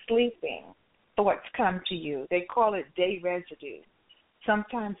you're sleeping, thoughts come to you. They call it day residue.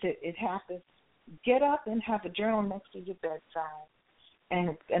 Sometimes it happens. Get up and have a journal next to your bedside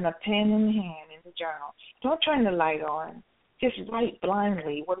and a pen in hand in the journal. Don't turn the light on. Just write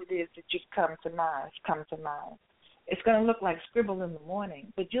blindly what it is that you've come to mind. It's going to look like scribble in the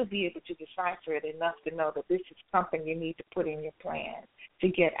morning, but you'll be able to decipher it enough to know that this is something you need to put in your plan to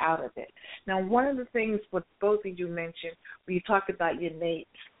get out of it. Now, one of the things what both of you mentioned, when you talked about your mates,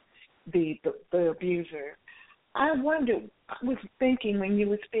 the abuser, I was thinking when you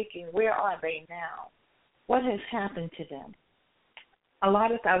were speaking, where are they now? What has happened to them? I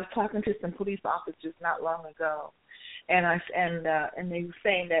was talking to some police officers not long ago, and they were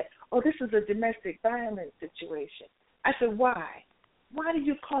saying that, this is a domestic violence situation. I said, why? Why do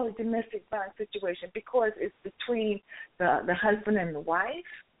you call it domestic violence situation? Because it's between the husband and the wife.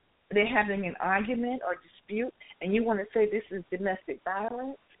 They're having an argument or dispute, and you want to say this is domestic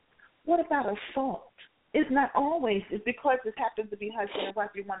violence? What about assault? It's not always. It's because it happens to be husband and wife.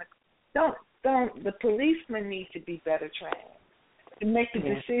 You want to the policemen need to be better trained to make the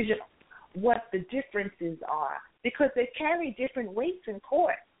decision what the differences are, because they carry different weights in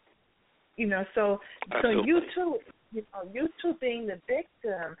court. So you too, being the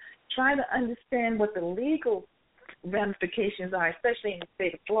victim, try to understand what the legal ramifications are, especially in the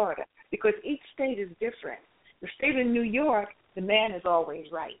state of Florida, because each state is different. The state of New York, the man is always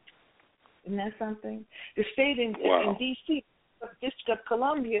right. Isn't that something? The state in D.C., District of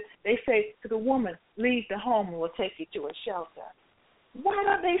Columbia, they say to the woman, leave the home and we'll take you to a shelter. Why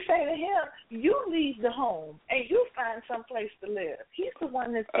don't they say to him, you leave the home and you find some place to live? He's the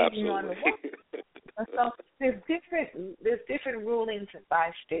one that's giving you on the woman. So there's different rulings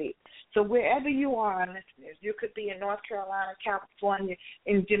by state. So wherever you are, listeners, you could be in North Carolina, California,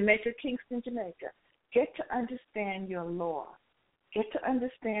 in Jamaica, Kingston, Jamaica. Get to understand your law. Get to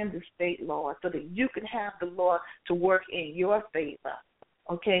understand the state law so that you can have the law to work in your favor,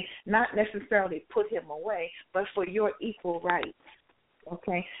 okay? Not necessarily put him away, but for your equal rights,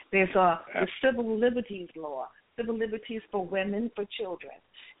 okay? There's the civil liberties law, civil liberties for women, for children.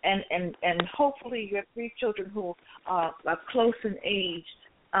 And hopefully your 3 children who are close in age,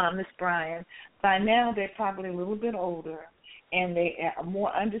 Ms. Bryan, by now they're probably a little bit older and they are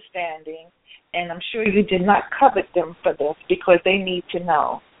more understanding. And I'm sure you did not covet them for this because they need to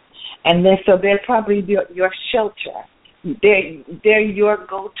know. And so they're probably your shelter. They're your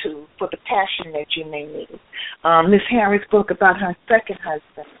go-to for the passion that you may need. Ms. Harris spoke about her second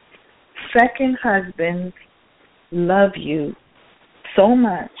husband. Second husbands love you so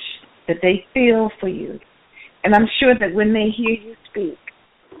much that they feel for you. And I'm sure that when they hear you speak,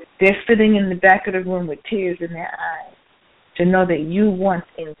 they're sitting in the back of the room with tears in their eyes to know that you once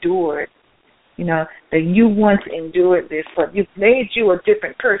endured. That you once endured this, but you've made you a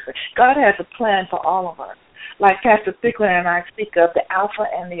different person. God has a plan for all of us. Like Pastor Thicklin and I speak of the Alpha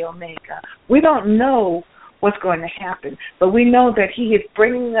and the Omega. We don't know what's going to happen, but we know that he is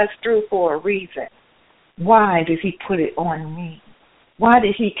bringing us through for a reason. Why did he put it on me? Why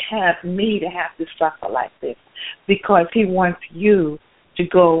did he have me to have to suffer like this? Because he wants you to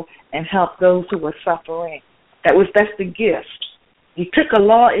go and help those who are suffering. That's the gift. It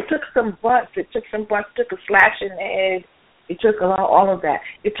took some butts, took a slash in the head, it took all of that.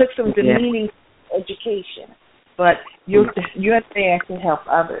 It took some demeaning education, but you're there to help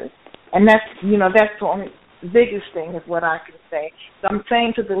others. And that's the only biggest thing is what I can say. So I'm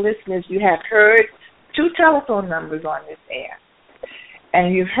saying to the listeners, you have heard 2 telephone numbers on this air.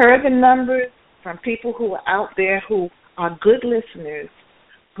 And you've heard the numbers from people who are out there who are good listeners,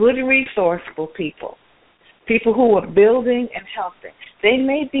 good resourceful people who are building and helping. They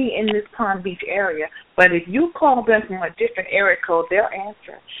may be in this Palm Beach area, but if you call them from a different area code, they'll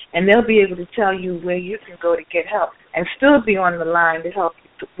answer. And they'll be able to tell you where you can go to get help and still be on the line to help you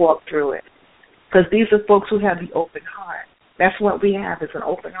to walk through it. Because these are folks who have the open heart. That's what we have, is an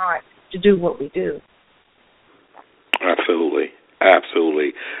open heart to do what we do. Absolutely.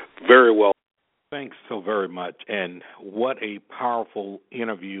 Absolutely. Very well. Thanks so very much. And what a powerful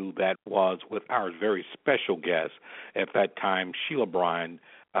interview that was with our very special guest at that time, Sheila Bryan,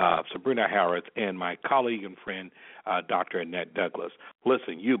 Sabrina Harris, and my colleague and friend, Dr. Annette Douglas.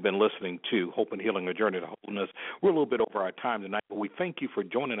 Listen, you've been listening to Hope and Healing, A Journey to Wholeness. We're a little bit over our time tonight, but we thank you for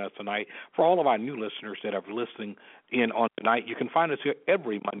joining us tonight. For all of our new listeners that are listening in on tonight, you can find us here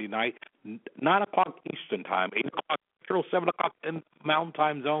every Monday night, 9 o'clock Eastern Time, 8 o'clock Central, 7 o'clock in Mountain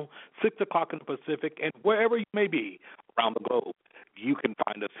Time Zone, 6 o'clock in the Pacific, and wherever you may be around the globe, you can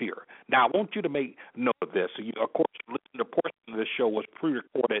find us here. Now, I want you to make note of this. So of course, you listen to a portion of this show was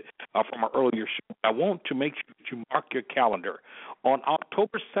pre-recorded from our earlier show. I want to make sure that you mark your calendar. On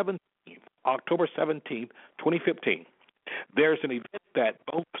October 17th, 2015, there's an event that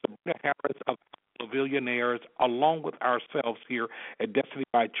both Sabrina Harris of Billionaires, along with ourselves here at Destiny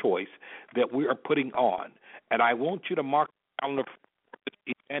by Choice, that we are putting on. And I want you to mark the calendar for this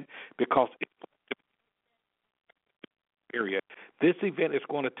event because it's area. This event is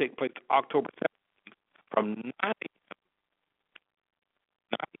going to take place October 17th from 9 a.m.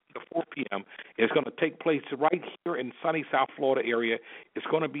 to 4 p.m. It's going to take place right here in sunny South Florida area. It's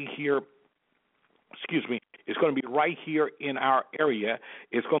going to be here. It's going to be right here in our area.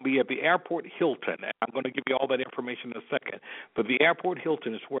 It's going to be at the Airport Hilton. And I'm going to give you all that information in a second. But the Airport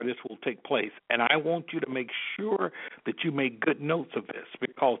Hilton is where this will take place. And I want you to make sure that you make good notes of this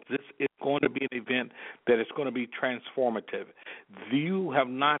because this is going to be an event that is going to be transformative. You have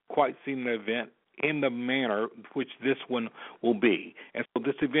not quite seen an event in the manner which this one will be. And so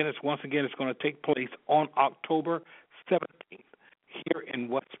this event is, once again, it's going to take place on October 17th here in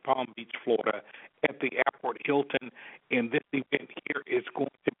West Palm Beach, Florida, at the Airport Hilton. And this event here is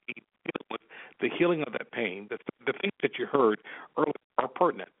going to be dealing with the healing of that pain. The things that you heard earlier are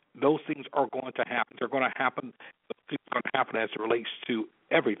pertinent. Those things are going to happen. They're going to happen. Those things are going to happen as it relates to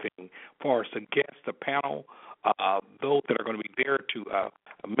everything, for us, the guests, the panel, those that are going to be there to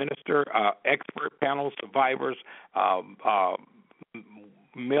minister, expert panel, survivors,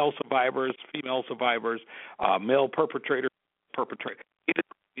 male survivors, female survivors, male perpetrators. It is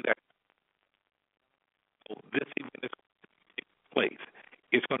that this event is going to take place.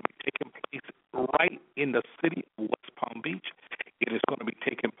 It's going to be taking place right in the city of West Palm Beach. It is going to be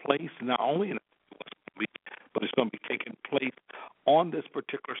taking place not only in West Palm Beach, but it's going to be taking place on this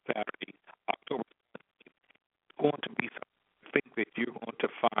particular Saturday, October 17th. It's going to be something I think that you're going to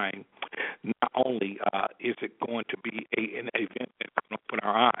find. Not only is it going to be an event that's going to open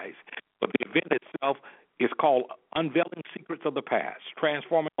our eyes, but the event itself is called Unveiling Secrets of the Past,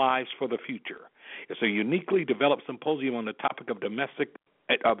 Transforming Lives for the Future. It's a uniquely developed symposium on the topic of domestic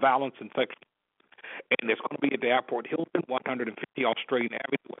violence and sex. And it's going to be at the Airport Hilton, 150 Australian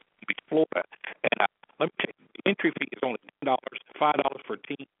Avenue, West Palm Beach, Florida. And let me tell you, the entry fee is only $10, $5 for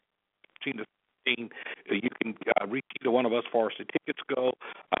teens, 15 to 16. You can reach either one of us for us. The tickets go.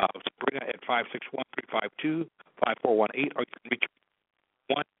 Sabrina at 561-352-5418, or you can reach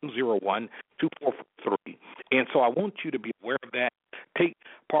 101-2443. And so I want you to be aware of that. Take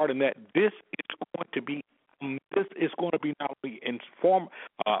part in that. This is going to be not only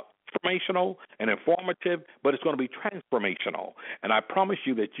informational and informative, but it's going to be transformational. And I promise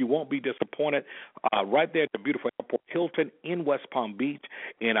you that you won't be disappointed. Right there at the beautiful Airport Hilton in West Palm Beach.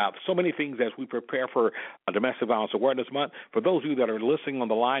 And so many things as we prepare for Domestic Violence Awareness Month. For those of you that are listening on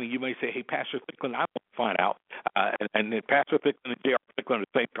the line, you may say, hey, Pastor Thicklin, I want to find out. And Pastor Thicklin and J.R. Thicklin are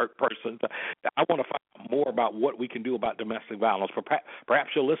the same person. I want to find out more about what we can do about domestic violence.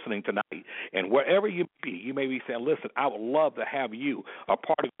 Perhaps you're listening tonight, and wherever you may be saying, listen, I would love to have you a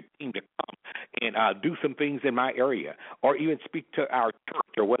part of the team to come and do some things in my area, or even speak to our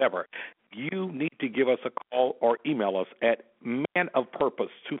church or whatever. You need to give us a call or email us at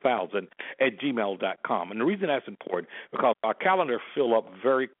manofpurpose2000@gmail.com. And the reason that's important, because our calendars fill up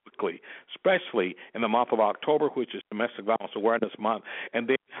very quickly, especially in the month of October, which is Domestic Violence Awareness Month. And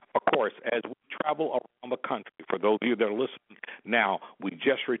then, of course, as we travel around the country, for those of you that are listening now, we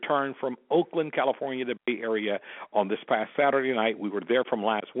just returned from Oakland, California, the Bay Area, on this past Saturday night. We were there from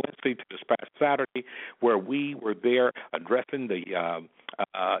last Wednesday to this past Saturday, where we were there addressing the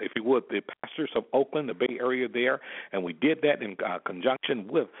if you would, the pastors of Oakland, the Bay Area there, and we did that in conjunction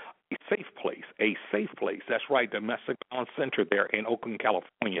with a safe place. That's right, Domestic Violence Center there in Oakland,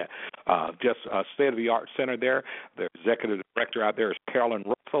 California. Just a state-of-the-art center there. The executive director out there is Carolyn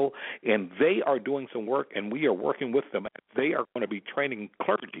Russell, and they are doing some work, and we are working with them. They are going to be training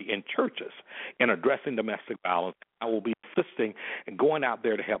clergy in churches in addressing domestic violence. I will be assisting and going out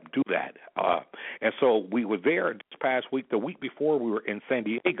there to help do that. And so we were there this past week. The week before, we were in San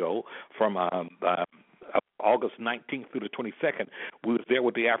Diego from August 19th through the 22nd. We was there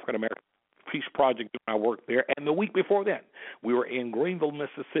with the African American Peace Project doing our work there. And the week before that, we were in Greenville,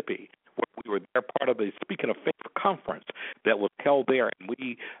 Mississippi, where we were there part of the Speaking of Faith conference that was held there. And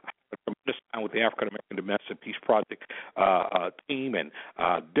we had a tremendous time with the African American Domestic Peace Project team. And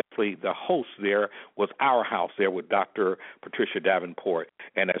definitely the host there was Our House there with Dr. Patricia Davenport.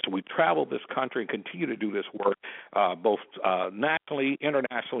 And as we travel this country and continue to do this work, both nationally,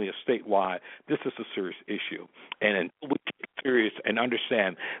 internationally, and statewide, this is a serious issue. And until we get serious and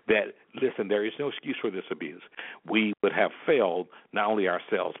understand that, listen, there is no excuse for this abuse, we would have failed not only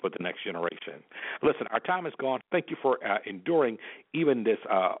ourselves but the next generation. Listen, our time is gone. Thank you for enduring even this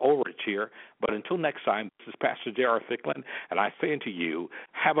overage here. But until next time, this is Pastor J.R. Thicklin, and I say unto you,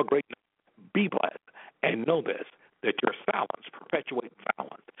 have a great night, be blessed, and know this, that your silence perpetuates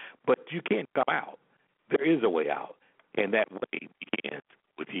violence. But you can't come out. There is a way out, and that way begins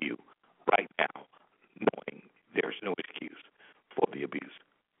with you right now, knowing there's no excuse for the abuse.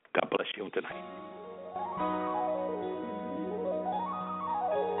 God bless you tonight.